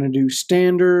 I'm going to do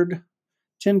standard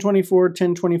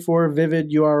 1024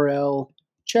 vivid URL.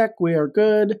 Check, we are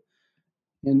good.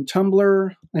 In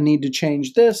Tumblr, I need to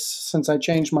change this. Since I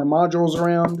changed my modules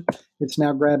around, it's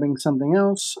now grabbing something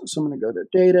else. So I'm going to go to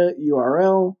data,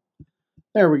 URL.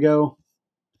 There we go.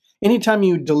 Anytime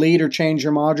you delete or change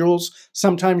your modules,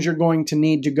 sometimes you're going to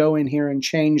need to go in here and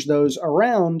change those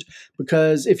around,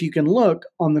 because if you can look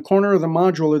on the corner of the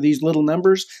module are these little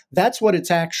numbers, that's what it's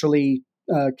actually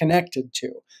connected to.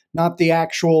 Not the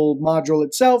actual module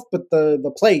itself, but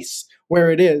the place where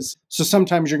it is. So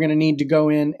sometimes you're going to need to go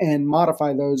in and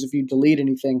modify those if you delete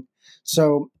anything.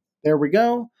 So there we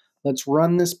go. Let's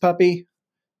run this puppy.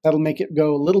 That'll make it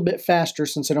go a little bit faster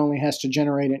since it only has to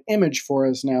generate an image for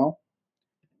us now.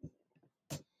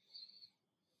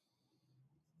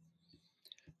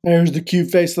 There's the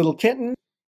cute-faced little kitten.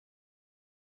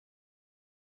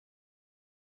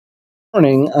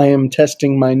 Morning, I am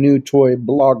testing my new toy,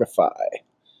 Blogify.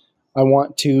 I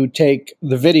want to take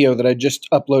the video that I just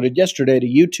uploaded yesterday to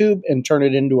YouTube and turn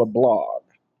it into a blog.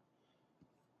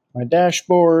 My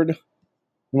dashboard.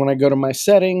 When I go to my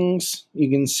settings, you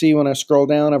can see when I scroll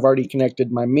down, I've already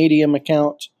connected my Medium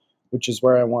account, which is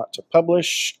where I want to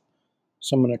publish.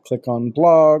 So I'm going to click on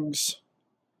blogs,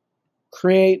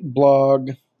 create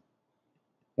blog,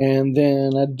 and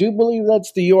then I do believe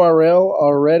that's the URL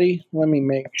already. Let me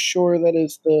make sure that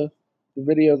is the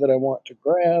video that I want to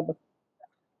grab.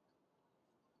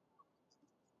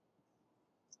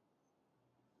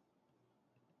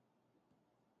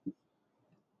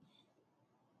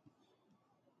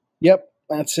 Yep,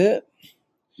 that's it.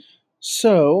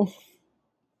 So,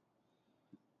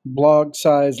 blog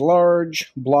size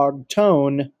large, blog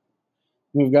tone.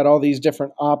 We've got all these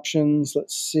different options.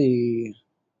 Let's see.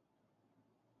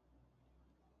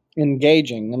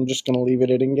 Engaging. I'm just going to leave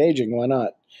it at engaging. Why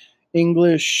not?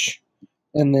 English,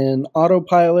 and then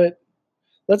autopilot.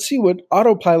 Let's see what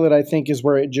autopilot, I think, is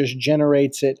where it just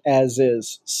generates it as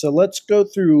is. So let's go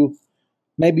through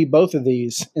maybe both of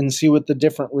these and see what the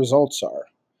different results are.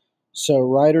 So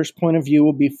writer's point of view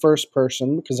will be first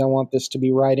person because I want this to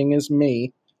be writing as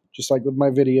me, just like with my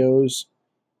videos.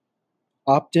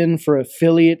 Opt in for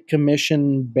affiliate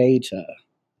commission beta.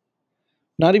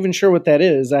 Not even sure what that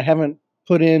is. I haven't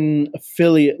put in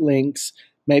affiliate links.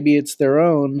 Maybe it's their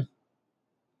own,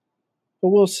 but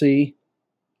we'll see.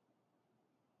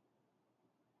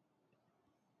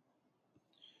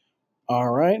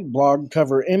 All right, blog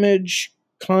cover image,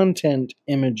 content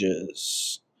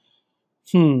images.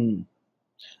 I'm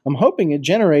hoping it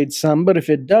generates some, but if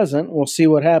it doesn't, we'll see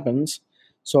what happens.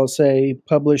 So I'll say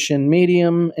publish in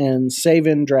Medium and save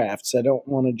in drafts. I don't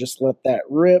want to just let that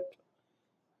rip.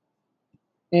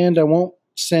 And I won't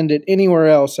send it anywhere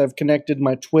else. I've connected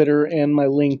my Twitter and my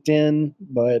LinkedIn,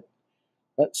 but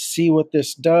let's see what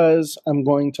this does. I'm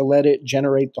going to let it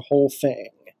generate the whole thing.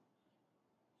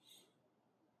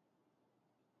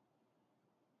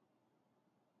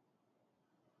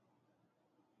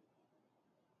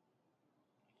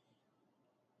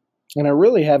 And I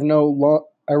really have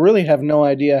no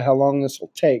idea how long this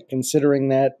will take, considering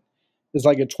that is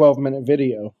like a 12-minute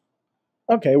video.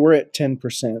 Okay, we're at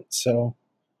 10%, so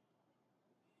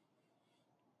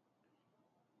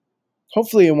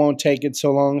hopefully it won't take it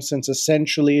so long, since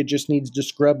essentially it just needs to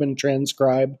scrub and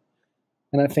transcribe.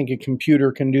 And I think a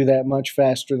computer can do that much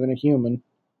faster than a human.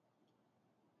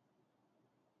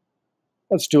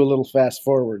 Let's do a little fast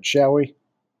forward, shall we?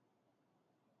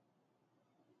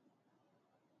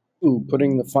 Ooh,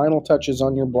 putting the final touches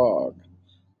on your blog.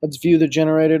 Let's view the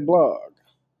generated blog.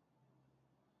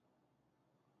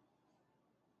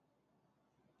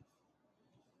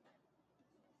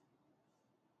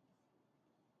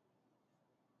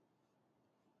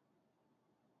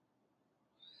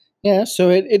 Yeah, so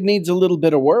it needs a little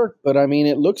bit of work, but I mean,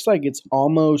 it looks like it's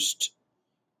almost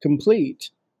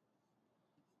complete.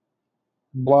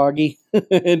 Bloggy.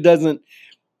 It doesn't.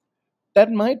 That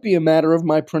might be a matter of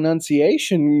my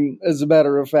pronunciation, as a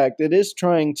matter of fact. It is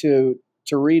trying to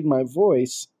read my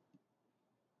voice.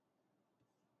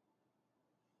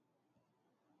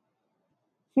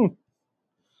 Hmm.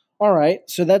 All right,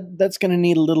 so that's going to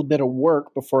need a little bit of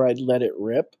work before I let it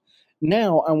rip.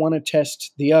 Now I want to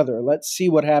test the other. Let's see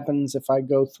what happens if I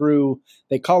go through,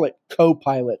 they call it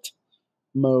Copilot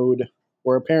mode,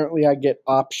 where apparently I get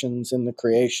options in the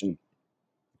creation.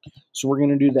 So we're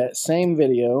going to do that same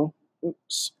video.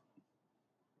 Oops.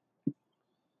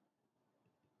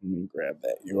 Let me grab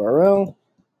that URL.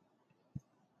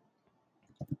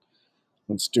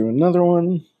 Let's do another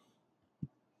one.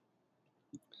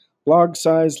 Blog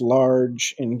size,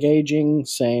 large, engaging,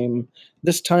 same.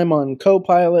 This time on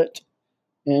Copilot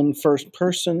and first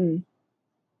person.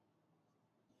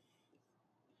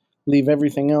 Leave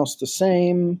everything else the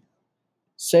same.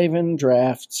 Save in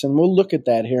drafts, and we'll look at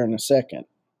that here in a second.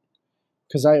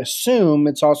 Because I assume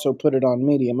it's also put it on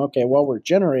Medium. Okay, while we're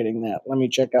generating that, let me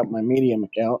check out my Medium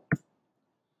account.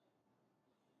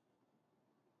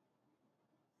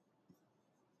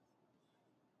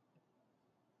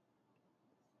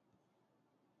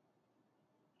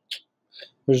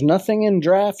 There's nothing in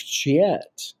drafts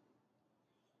yet.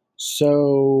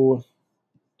 So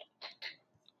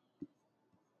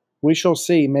we shall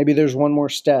see. Maybe there's one more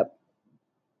step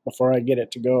before I get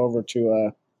it to go over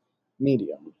to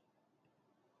Medium.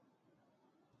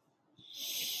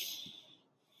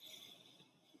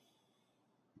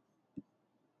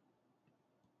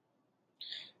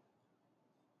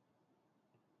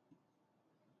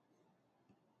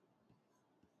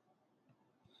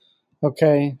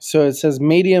 Okay, so it says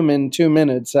Medium in 2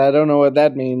 minutes. I don't know what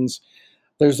that means.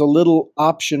 There's a little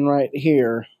option right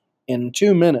here, in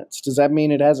 2 minutes. Does that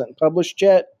mean it hasn't published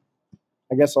yet?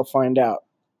 I guess I'll find out.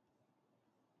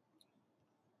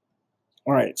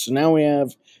 All right, so now we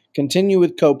have continue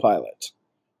with Copilot.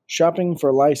 Shopping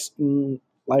for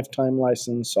lifetime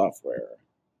license software.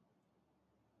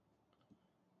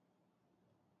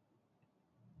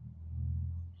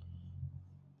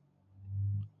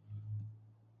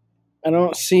 I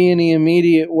don't see any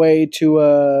immediate way to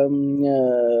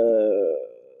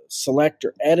select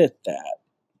or edit that.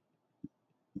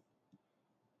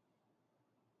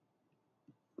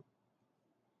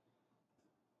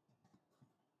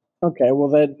 Okay, well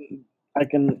that I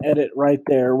can edit right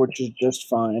there, which is just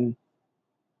fine.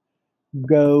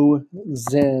 Go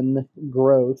Zen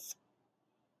growth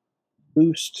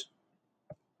boost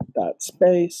dot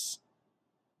space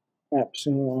apps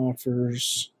and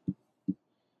offers,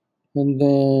 and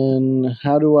then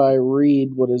how do I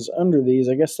read what is under these?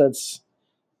 I guess that's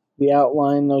the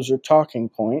outline. Those are talking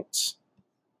points.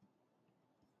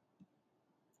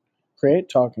 Create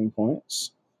talking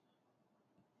points.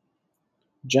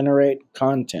 Generate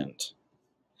content.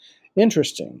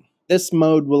 Interesting. This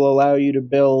mode will allow you to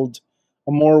build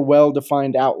a more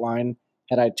well-defined outline.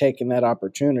 Had I taken that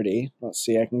opportunity, let's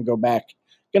see, I can go back.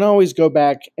 I can always go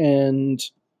back and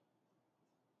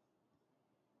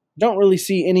don't really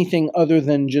see anything other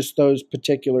than just those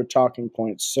particular talking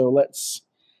points. So let's,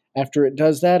 after it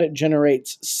does that, it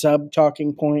generates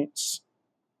sub-talking points.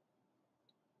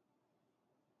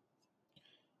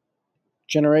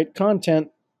 Generate content.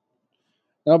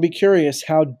 And I'll be curious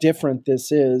how different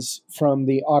this is from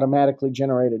the automatically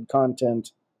generated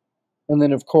content. And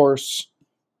then, of course,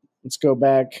 let's go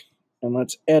back and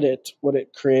let's edit what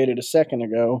it created a second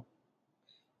ago.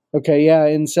 Okay, yeah,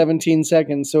 in 17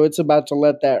 seconds, so it's about to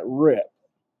let that rip.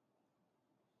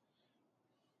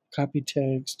 Copy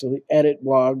text, delete, edit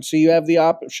blog. So you have the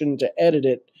option to edit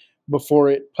it before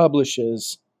it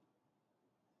publishes.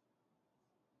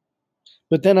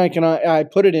 But then I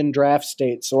put it in draft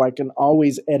state, so I can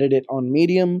always edit it on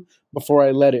Medium before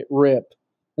I let it rip.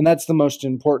 And that's the most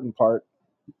important part.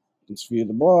 Let's view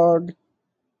the blog.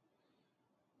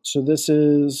 So this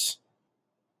is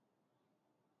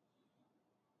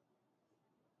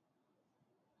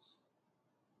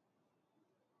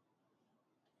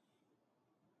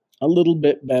a little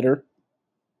bit better,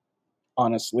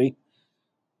 honestly.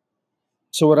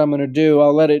 So what I'm going to do,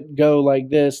 I'll let it go like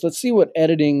this. Let's see what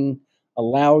editing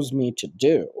allows me to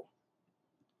do.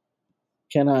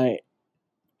 Can I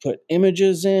put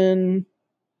images in?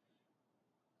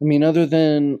 I mean, other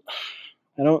than,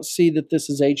 I don't see that this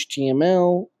is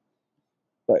HTML,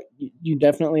 but you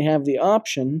definitely have the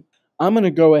option. I'm going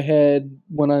to go ahead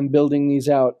when I'm building these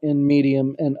out in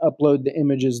Medium and upload the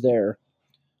images there.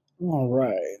 All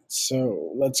right,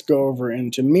 so let's go over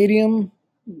into Medium.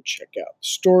 Check out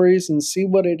stories and see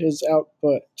what it has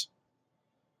output.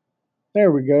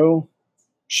 There we go.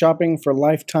 Shopping for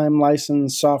lifetime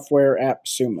license software app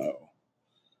Sumo.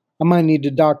 I might need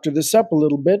to doctor this up a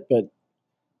little bit, but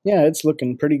yeah, it's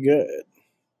looking pretty good.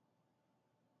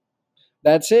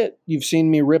 That's it. You've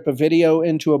seen me rip a video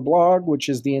into a blog, which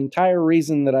is the entire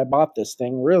reason that I bought this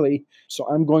thing, really. So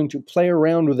I'm going to play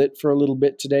around with it for a little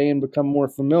bit today and become more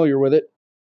familiar with it.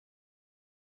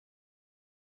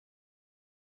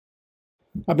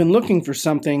 I've been looking for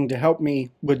something to help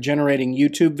me with generating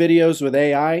YouTube videos with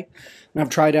AI, and I've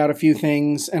tried out a few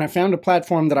things, and I found a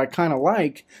platform that I kind of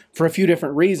like for a few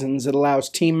different reasons. It allows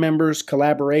team members,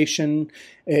 collaboration.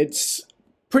 It's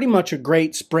pretty much a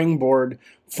great springboard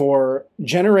for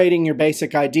generating your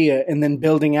basic idea and then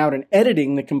building out and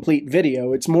editing the complete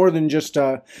video. It's more than just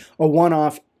a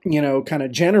one-off, kind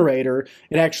of generator.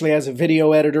 It actually has a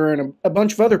video editor and a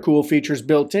bunch of other cool features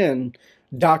built in.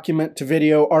 Document to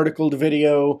video, article to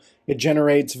video. It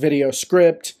generates video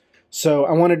script. So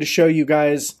I wanted to show you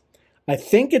guys, I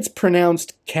think it's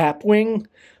pronounced Capwing,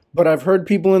 but I've heard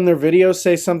people in their videos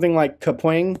say something like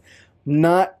Kapwing.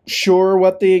 Not sure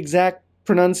what the exact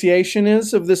pronunciation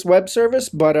is of this web service,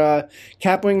 but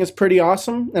Capwing is pretty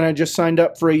awesome, and I just signed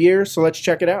up for a year, so let's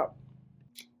check it out.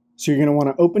 So you're going to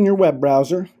want to open your web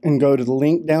browser and go to the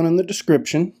link down in the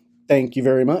description. Thank you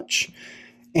very much.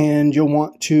 And you'll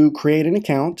want to create an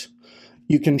account.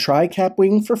 You can try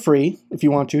Capwing for free if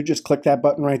you want to. Just click that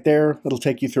button right there. It'll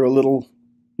take you through a little,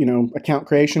 account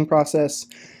creation process.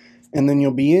 And then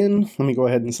you'll be in. Let me go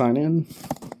ahead and sign in.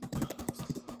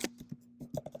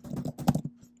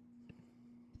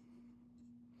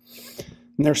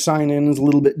 And their sign-in is a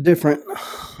little bit different.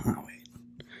 Oh, wait.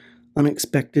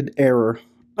 Unexpected error.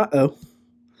 Uh-oh.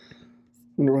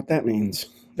 Wonder what that means.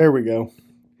 There we go.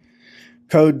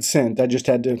 Code sent. I just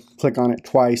had to click on it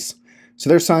twice. So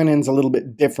their sign-in's a little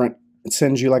bit different. It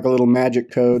sends you like a little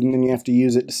magic code, and then you have to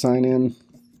use it to sign in.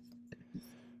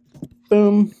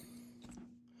 Boom.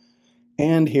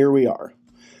 And here we are.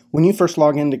 When you first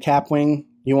log into Capwing,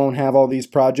 you won't have all these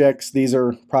projects. These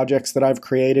are projects that I've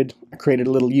created. I created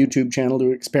a little YouTube channel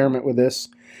to experiment with this.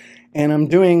 And I'm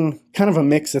doing kind of a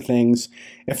mix of things.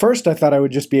 At first, I thought I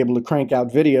would just be able to crank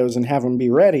out videos and have them be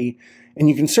ready. And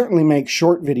you can certainly make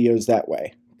short videos that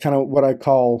way, kind of what I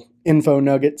call info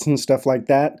nuggets and stuff like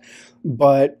that.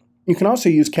 But you can also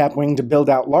use Capwing to build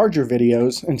out larger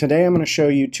videos. And today I'm going to show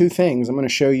you two things. I'm going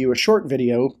to show you a short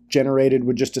video generated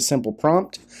with just a simple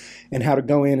prompt and how to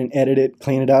go in and edit it,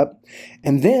 clean it up.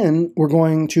 And then we're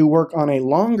going to work on a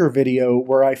longer video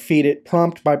where I feed it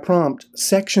prompt by prompt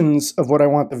sections of what I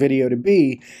want the video to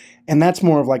be. And that's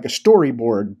more of like a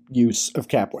storyboard use of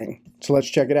Capwing. So let's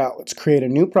check it out. Let's create a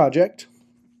new project.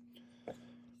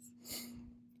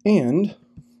 And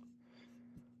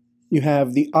you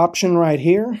have the option right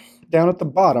here down at the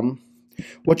bottom.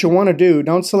 What you'll want to do,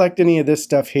 don't select any of this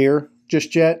stuff here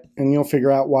just yet, and you'll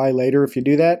figure out why later if you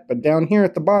do that. But down here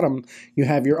at the bottom, you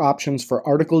have your options for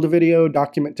article to video,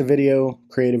 document to video,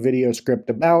 create a video script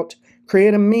about,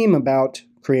 create a meme about,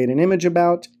 create an image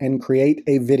about, and create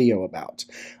a video about.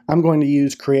 I'm going to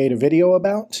use create a video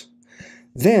about.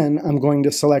 Then I'm going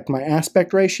to select my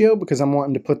aspect ratio because I'm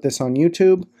wanting to put this on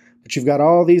YouTube. But you've got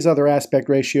all these other aspect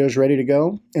ratios ready to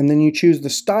go. And then you choose the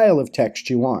style of text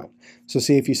you want. So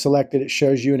see if you select it, it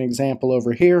shows you an example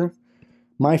over here.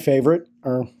 My favorite,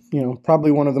 or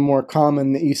probably one of the more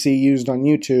common that you see used on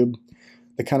YouTube,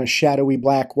 the kind of shadowy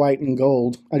black, white, and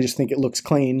gold. I just think it looks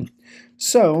clean.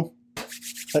 So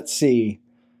let's see.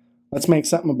 Let's make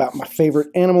something about my favorite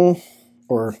animal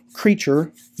or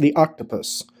creature, the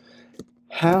octopus.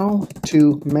 How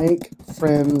to make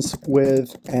friends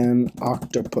with an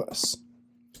octopus.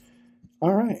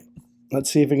 All right,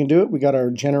 let's see if we can do it. We got our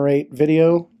generate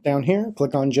video down here.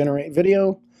 Click on generate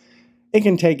video. It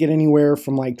can take it anywhere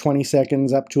from like 20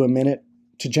 seconds up to a minute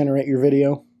to generate your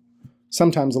video.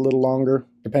 Sometimes a little longer,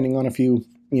 depending on if you,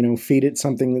 feed it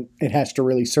something that it has to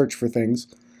really search for things.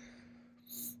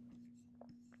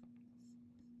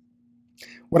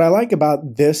 What I like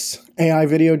about this AI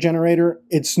video generator,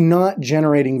 it's not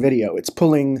generating video. It's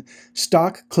pulling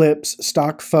stock clips,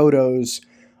 stock photos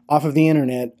off of the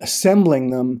internet,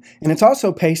 assembling them, and it's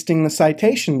also pasting the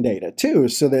citation data too,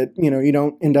 so that you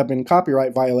don't end up in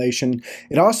copyright violation.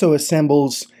 It also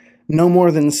assembles no more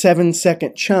than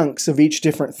 7-second chunks of each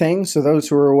different thing. So those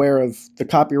who are aware of the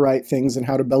copyright things and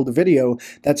how to build a video,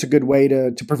 that's a good way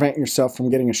to prevent yourself from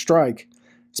getting a strike.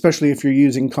 Especially if you're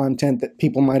using content that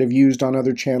people might have used on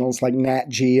other channels like Nat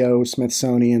Geo,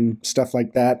 Smithsonian, stuff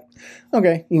like that.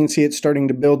 Okay, you can see it's starting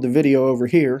to build the video over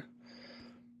here.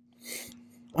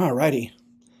 Alrighty,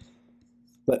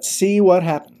 let's see what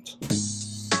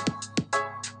happens.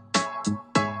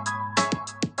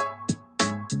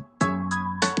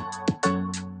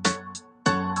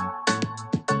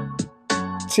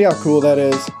 See how cool that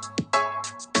is?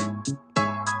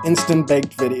 Instant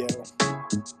baked video.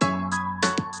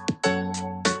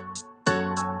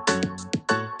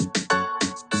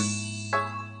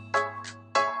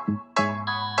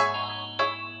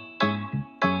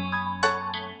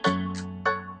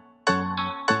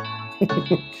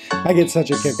 I get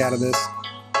such a kick out of this.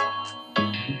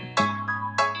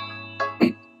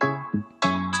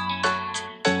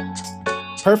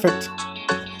 Perfect.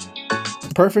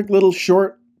 Perfect little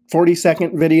short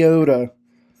 40-second video to,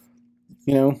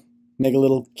 you know, make a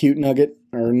little cute nugget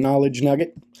or knowledge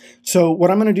nugget. So what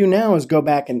I'm going to do now is go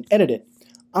back and edit it.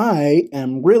 I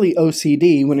am really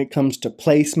OCD when it comes to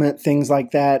placement, things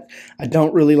like that. I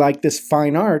don't really like this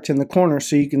fine art in the corner,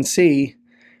 so you can see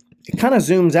it kind of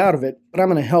zooms out of it, but I'm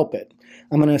going to help it.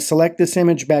 I'm going to select this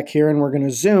image back here, and we're going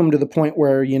to zoom to the point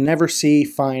where you never see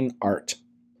fine art.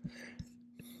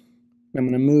 I'm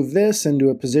going to move this into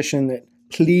a position that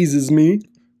pleases me.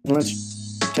 And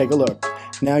let's take a look.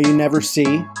 Now you never see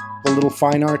the little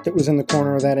fine art that was in the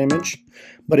corner of that image,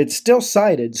 but it's still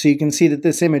cited, so you can see that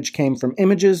this image came from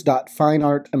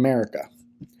images.fineartamerica.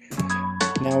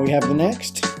 Now we have the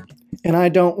next, and I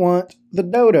don't want the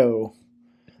dodo.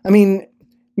 I mean,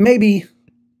 maybe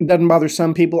it doesn't bother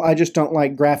some people. I just don't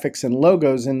like graphics and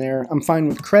logos in there. I'm fine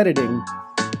with crediting,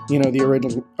 you know, the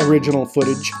original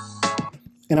footage.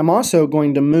 And I'm also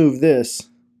going to move this.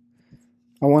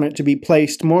 I want it to be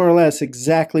placed more or less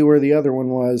exactly where the other one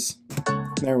was.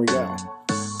 There we go.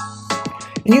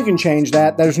 And you can change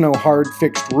that. There's no hard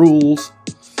fixed rules.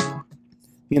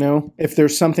 You know, if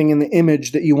there's something in the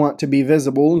image that you want to be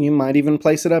visible, you might even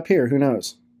place it up here. Who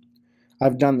knows?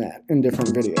 I've done that in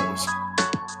different videos.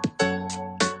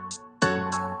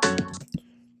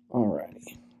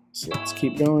 Alrighty. So let's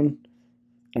keep going.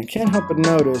 I can't help but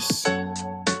notice.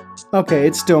 Okay,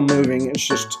 it's still moving. It's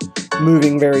just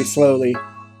moving very slowly.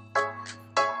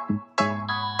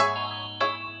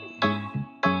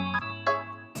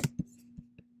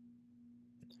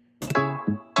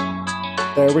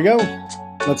 There we go.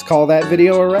 Let's call that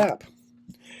video a wrap.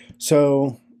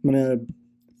 So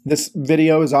this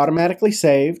video is automatically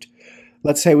saved.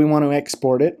 Let's say we want to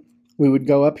export it. We would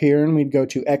go up here and we'd go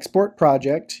to Export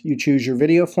Project. You choose your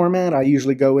video format. I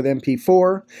usually go with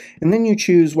MP4. And then you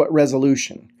choose what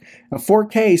resolution. Now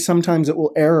 4K, sometimes it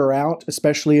will error out,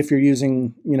 especially if you're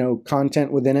using, you know,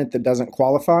 content within it that doesn't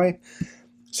qualify.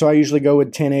 So I usually go with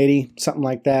 1080, something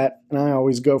like that. And I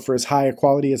always go for as high a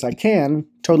quality as I can.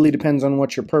 Totally depends on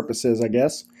what your purpose is, I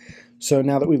guess. So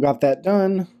now that we've got that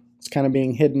done, it's kind of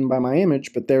being hidden by my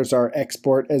image, but there's our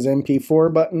Export as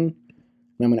MP4 button.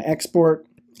 And I'm going to export.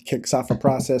 Kicks off a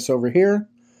process over here.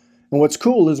 And what's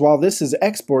cool is while this is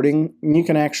exporting, you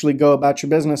can actually go about your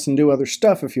business and do other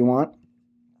stuff if you want.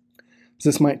 So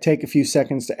this might take a few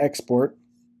seconds to export.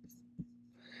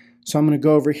 So I'm going to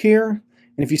go over here.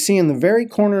 And if you see in the very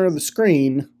corner of the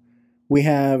screen, we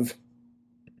have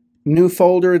new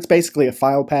folder. It's basically a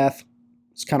file path.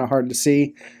 It's kind of hard to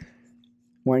see.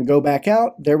 When I go back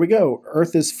out, there we go.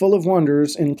 Earth is full of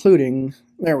wonders, including,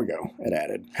 there we go, it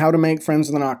added. How to make friends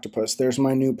with an octopus. There's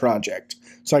my new project.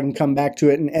 So I can come back to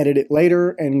it and edit it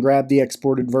later and grab the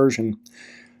exported version.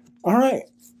 All right,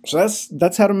 so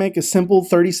that's how to make a simple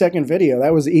 30-second video.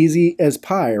 That was easy as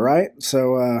pie, right?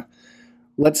 So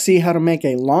let's see how to make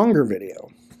a longer video.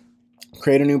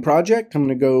 Create a new project. I'm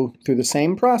going to go through the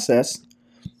same process.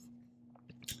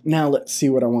 Now let's see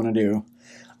what I want to do.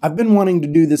 I've been wanting to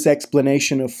do this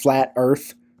explanation of flat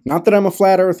Earth. Not that I'm a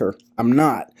flat earther. I'm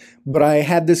not. But I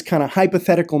had this kind of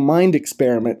hypothetical mind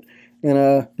experiment.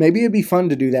 And maybe it'd be fun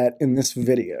to do that in this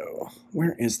video.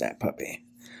 Where is that puppy?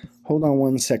 Hold on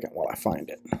one second while I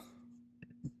find it.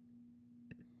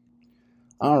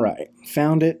 All right.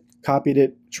 Found it. Copied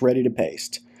it. It's ready to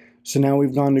paste. So now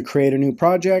we've gone to create a new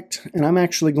project. And I'm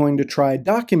actually going to try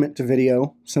document to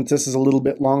video, since this is a little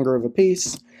bit longer of a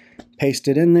piece. Paste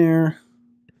it in there.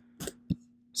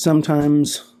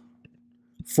 Sometimes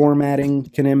formatting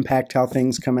can impact how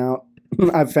things come out.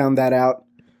 I've found that out.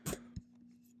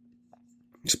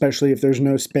 Especially if there's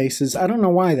no spaces. I don't know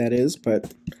why that is,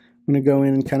 but I'm going to go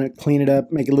in and kind of clean it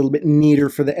up, make it a little bit neater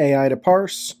for the AI to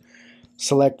parse.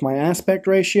 Select my aspect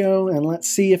ratio, and let's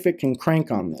see if it can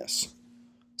crank on this.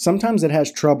 Sometimes it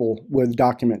has trouble with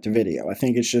document to video. I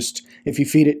think it's just if you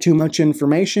feed it too much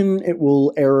information, it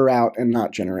will error out and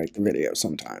not generate the video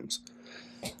sometimes.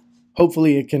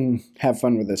 Hopefully it can have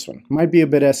fun with this one. Might be a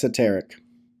bit esoteric.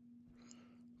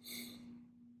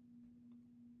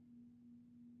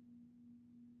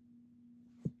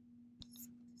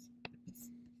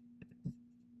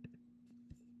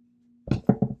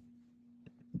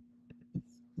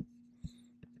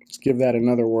 Let's give that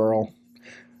another whirl.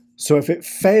 So if it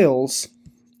fails,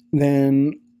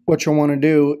 then what you'll want to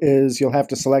do is you'll have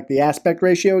to select the aspect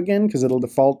ratio again because it'll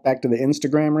default back to the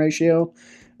Instagram ratio,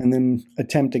 and then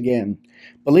attempt again.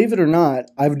 Believe it or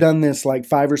not, I've done this like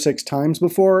 5 or 6 times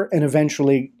before and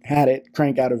eventually had it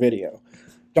crank out a video.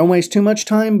 Don't waste too much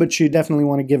time, but you definitely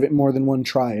want to give it more than one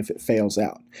try if it fails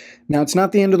out. Now, it's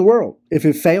not the end of the world. If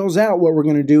it fails out, what we're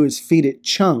going to do is feed it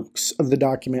chunks of the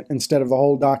document instead of the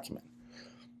whole document.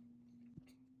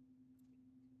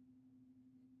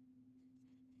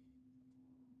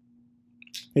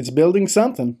 It's building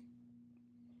something.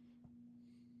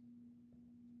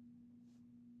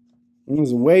 It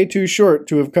was way too short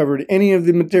to have covered any of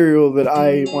the material that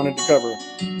I wanted to cover.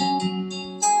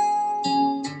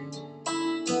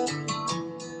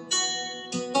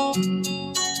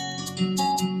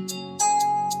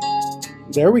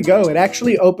 There we go. It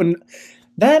actually opened.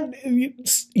 That,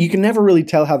 you can never really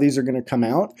tell how these are going to come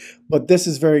out, but this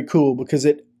is very cool because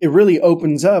it really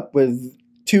opens up with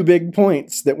 2 big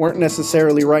points that weren't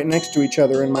necessarily right next to each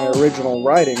other in my original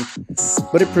writing,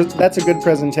 but that's a good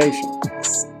presentation.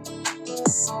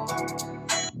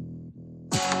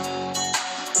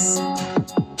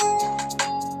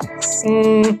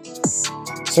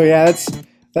 So yeah,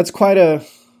 that's quite a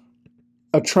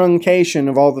truncation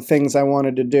of all the things I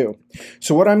wanted to do.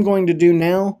 So what I'm going to do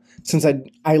now, since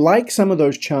I like some of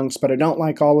those chunks, but I don't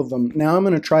like all of them, now I'm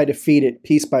going to try to feed it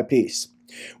piece by piece.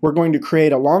 We're going to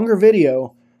create a longer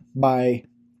video by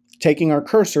taking our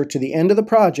cursor to the end of the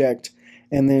project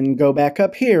and then go back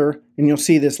up here and you'll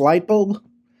see this light bulb,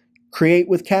 create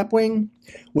with Capwing.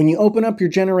 When you open up your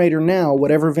generator now,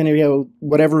 whatever video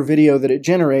that it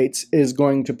generates is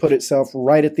going to put itself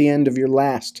right at the end of your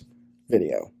last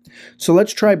video. So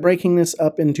let's try breaking this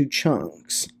up into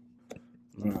chunks.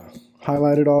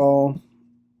 Highlight it all.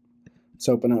 Let's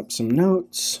open up some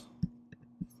notes.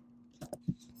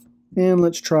 And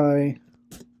let's try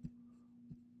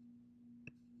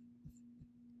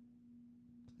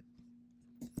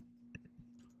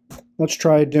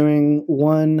doing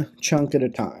one chunk at a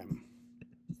time.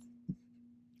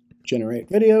 Generate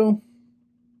video.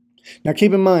 Now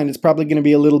keep in mind, it's probably going to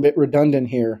be a little bit redundant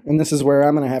here, and this is where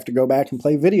I'm going to have to go back and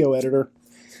play video editor.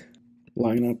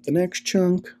 Line up the next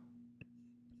chunk.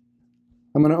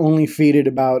 I'm going to only feed it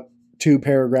about 2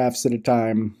 paragraphs at a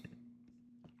time.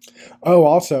 Oh,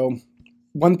 also,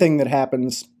 one thing that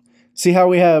happens, see how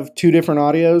we have 2 different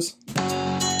audios?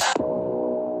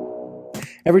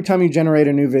 Every time you generate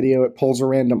a new video, it pulls a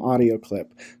random audio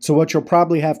clip. So what you'll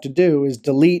probably have to do is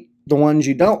delete the ones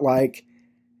you don't like,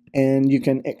 and you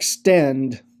can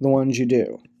extend the ones you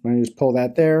do. I just pull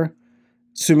that there.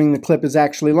 Assuming the clip is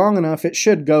actually long enough, it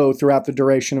should go throughout the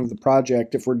duration of the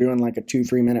project if we're doing like a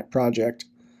 2-3 minute project.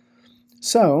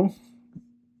 So,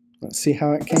 let's see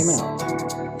how it came out.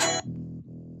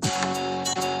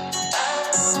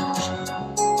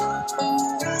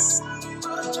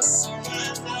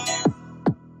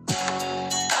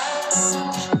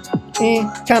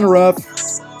 Kind of rough.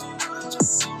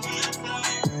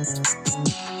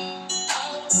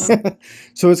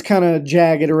 So it's kind of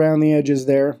jagged around the edges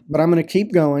there, but I'm going to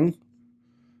keep going.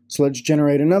 So let's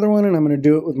generate another one, and I'm going to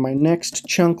do it with my next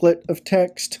chunklet of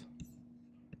text.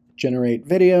 Generate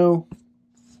video.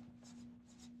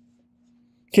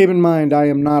 Keep in mind, I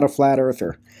am not a flat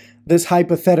earther. This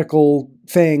hypothetical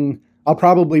thing I'll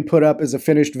probably put up as a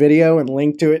finished video and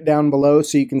link to it down below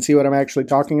so you can see what I'm actually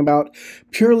talking about.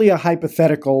 Purely a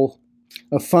hypothetical,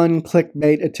 a fun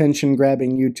clickbait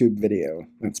attention-grabbing YouTube video.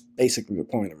 That's basically the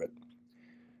point of it.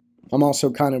 I'm also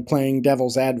kind of playing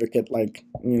devil's advocate, like,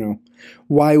 you know,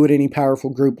 why would any powerful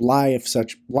group lie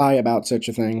about such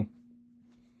a thing?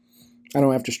 I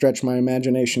don't have to stretch my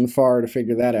imagination far to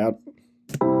figure that out.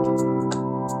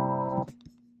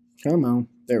 Come on,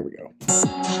 there we go.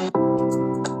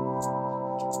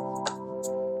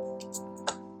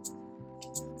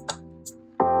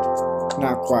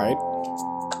 Not quite.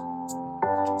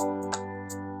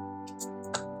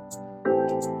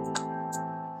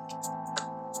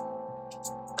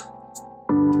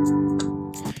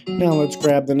 Now let's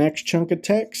grab the next chunk of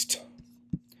text,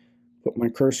 put my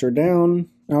cursor down.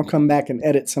 I'll come back and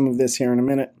edit some of this here in a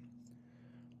minute.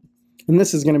 And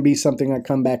this is going to be something I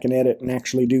come back and edit and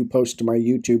actually do post to my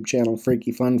YouTube channel,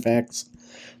 Freaky Fun Facts,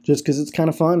 just because it's kind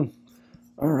of fun.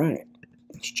 All right,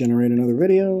 let's generate another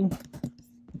video.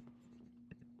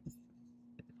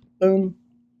 Boom.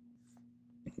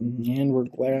 And we'll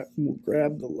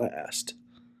grab the last.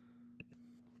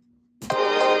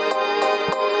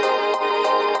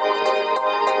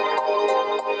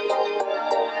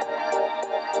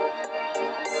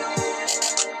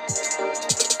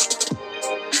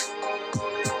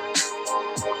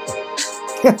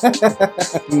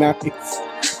 Nice.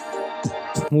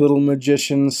 Little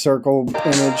magician circle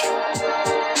image.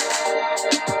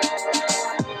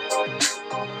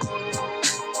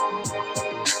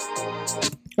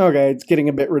 Okay, it's getting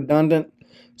a bit redundant,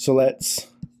 so let's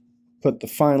put the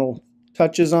final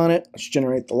touches on it. Let's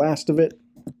generate the last of it.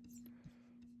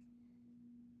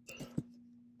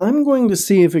 I'm going to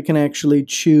see if it can actually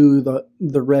chew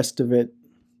the rest of it.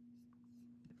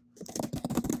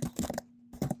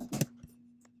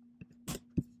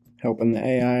 Helping the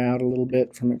AI out a little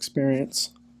bit from experience.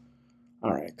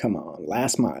 All right, come on,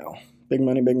 last mile. Big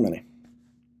money, big money.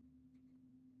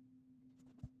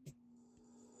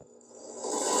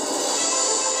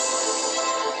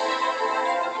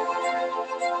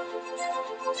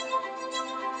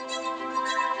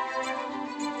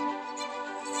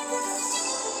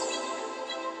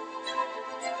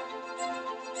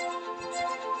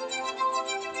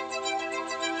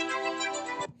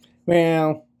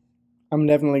 Well, I'm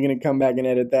definitely going to come back and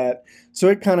edit that. So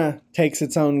it kind of takes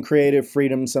its own creative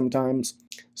freedom sometimes.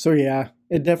 So yeah,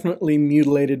 it definitely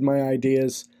mutilated my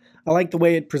ideas. I like the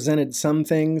way it presented some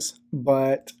things,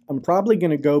 but I'm probably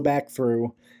going to go back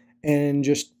through and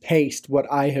just paste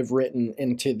what I have written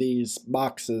into these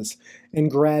boxes and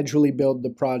gradually build the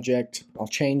project. I'll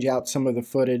change out some of the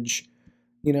footage.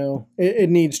 You know, it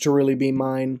needs to really be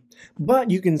mine.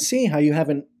 But you can see how you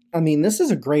haven't, I mean, this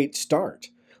is a great start.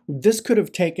 This could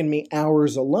have taken me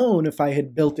hours alone if I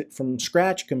had built it from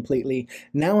scratch completely.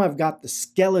 Now I've got the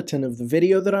skeleton of the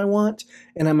video that I want,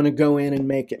 and I'm going to go in and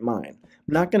make it mine.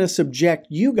 I'm not going to subject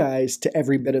you guys to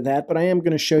every bit of that, but I am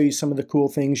going to show you some of the cool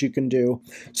things you can do.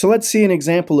 So let's see an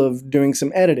example of doing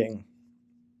some editing.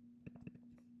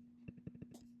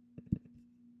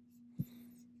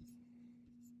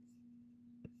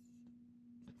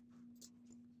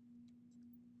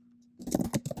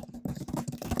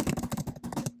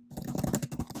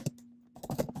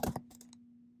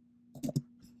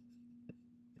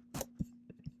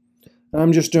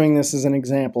 I'm just doing this as an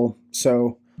example.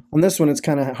 So on this one, it's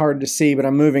kind of hard to see, but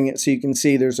I'm moving it so you can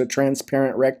see there's a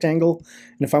transparent rectangle.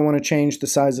 And if I want to change the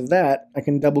size of that, I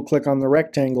can double click on the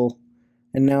rectangle,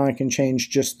 and now I can change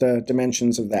just the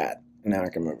dimensions of that. And now I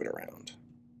can move it around.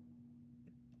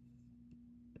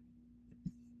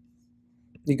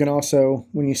 You can also,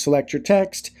 when you select your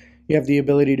text, you have the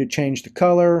ability to change the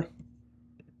color.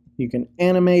 You can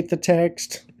animate the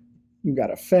text. You've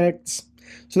got effects.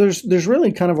 So there's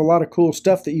really kind of a lot of cool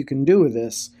stuff that you can do with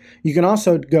this. You can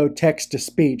also go text to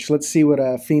speech. Let's see what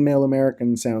a female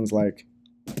American sounds like.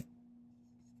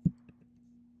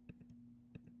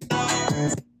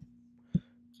 I'm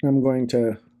going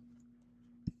to,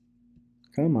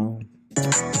 come on.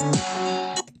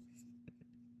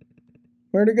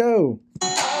 Where'd it go?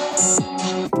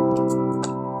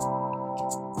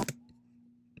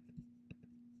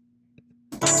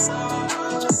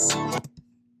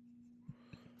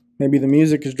 Maybe the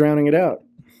music is drowning it out.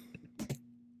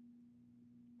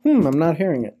 I'm not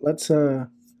hearing it. Let's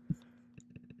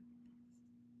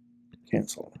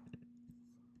cancel.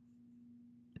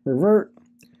 Revert.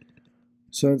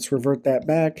 So let's revert that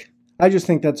back. I just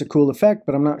think that's a cool effect,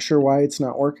 but I'm not sure why it's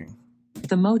not working.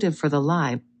 The motive for the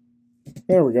lie.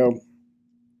 There we go.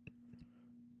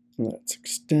 Let's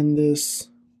extend this.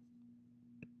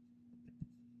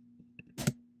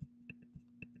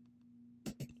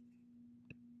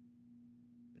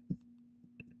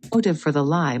 Motive for the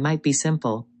lie might be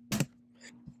simple.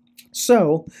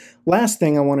 So, last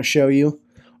thing I want to show you.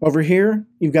 Over here,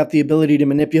 you've got the ability to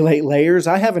manipulate layers.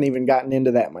 I haven't even gotten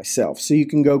into that myself, so you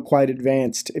can go quite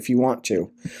advanced if you want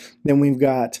to. Then we've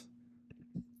got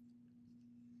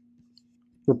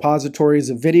repositories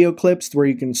of video clips where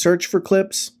you can search for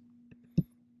clips,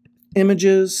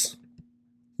 images,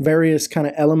 various kind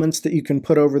of elements that you can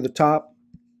put over the top.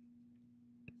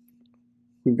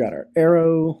 We've got our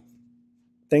arrow,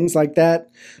 things like that.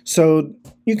 So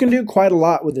you can do quite a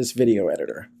lot with this video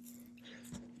editor.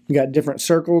 You got different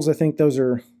circles. I think those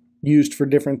are used for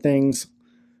different things.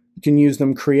 You can use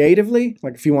them creatively,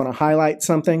 like if you want to highlight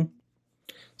something.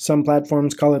 Some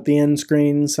platforms call it the end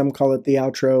screen, some call it the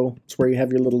outro. It's where you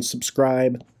have your little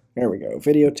subscribe. There we go,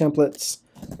 video templates.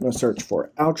 I'm going to search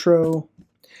for outro.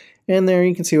 And there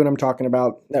you can see what I'm talking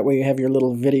about. That way you have your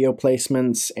little video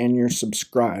placements and your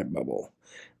subscribe bubble.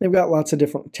 They've got lots of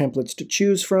different templates to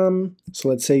choose from. So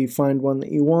let's say you find one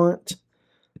that you want.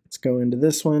 Let's go into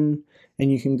this one,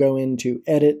 and you can go into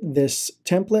edit this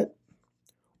template,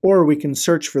 or we can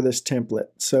search for this template.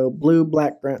 So blue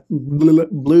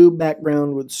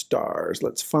background with stars.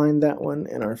 Let's find that one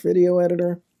in our video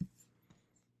editor.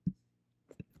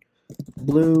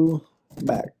 Blue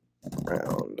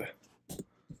background.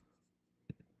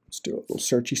 Let's do a little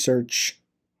searchy search.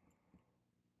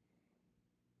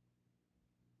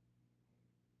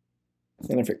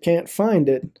 if it can't find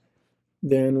it,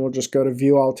 then we'll just go to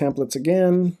View All Templates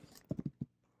again.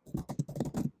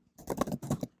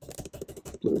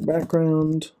 Blue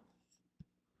background.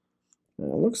 It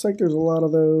looks like there's a lot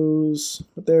of those,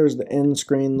 but there's the end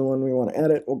screen, the one we want to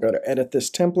edit. We'll go to Edit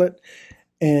This Template,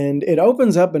 and it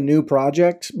opens up a new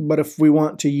project, but if we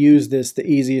want to use this, the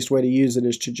easiest way to use it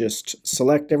is to just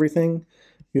select everything.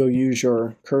 You'll use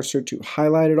your cursor to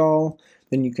highlight it all,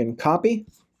 then you can copy.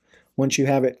 Once you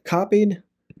have it copied,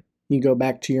 you go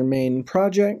back to your main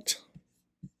project.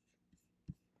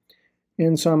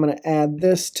 And so I'm going to add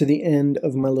this to the end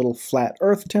of my little flat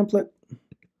earth template.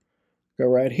 Go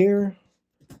right here,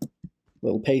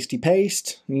 little pasty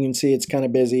paste. You can see it's kind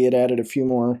of busy. It added a few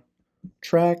more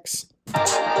tracks.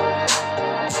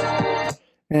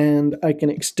 And I can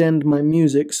extend my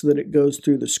music so that it goes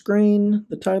through the screen,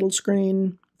 the title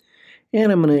screen.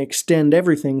 And I'm going to extend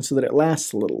everything so that it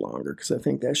lasts a little longer, because I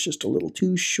think that's just a little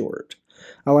too short.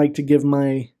 I like to give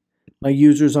my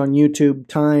users on YouTube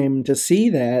time to see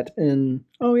that, and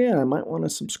oh yeah, I might want to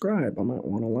subscribe. I might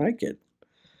want to like it.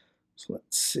 So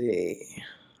let's see.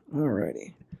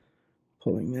 Alrighty.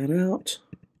 Pulling that out.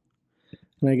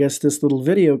 And I guess this little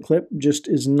video clip just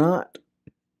is not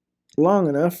long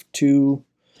enough to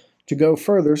go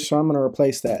further, so I'm going to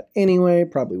replace that anyway,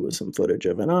 probably with some footage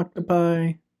of an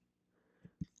octopi.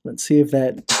 Let's see if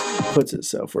that puts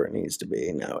itself where it needs to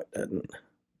be. No, it doesn't.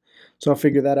 So I'll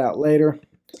figure that out later.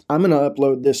 I'm going to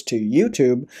upload this to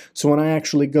YouTube, so when I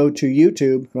actually go to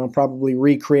YouTube, and I'll probably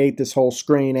recreate this whole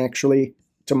screen actually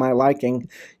to my liking,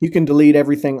 you can delete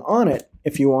everything on it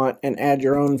if you want and add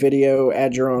your own video,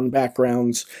 add your own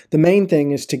backgrounds. The main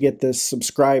thing is to get this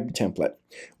subscribe template.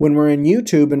 When we're in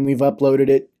YouTube and we've uploaded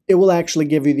it, it will actually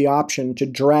give you the option to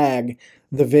drag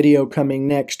the video coming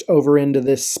next over into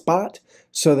this spot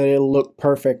so that it'll look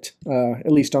perfect,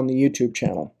 at least on the YouTube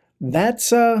channel.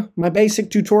 That's my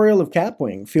basic tutorial of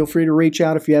Capwing. Feel free to reach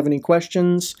out if you have any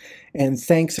questions. And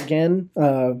thanks again.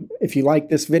 If you like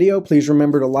this video, please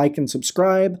remember to like and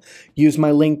subscribe. Use my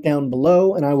link down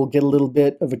below and I will get a little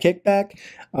bit of a kickback.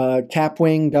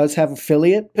 Capwing does have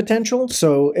affiliate potential,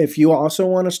 so if you also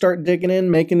want to start digging in,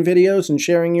 making videos, and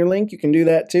sharing your link, you can do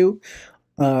that too.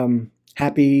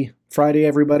 Happy Friday,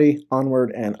 everybody.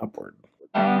 Onward and upward.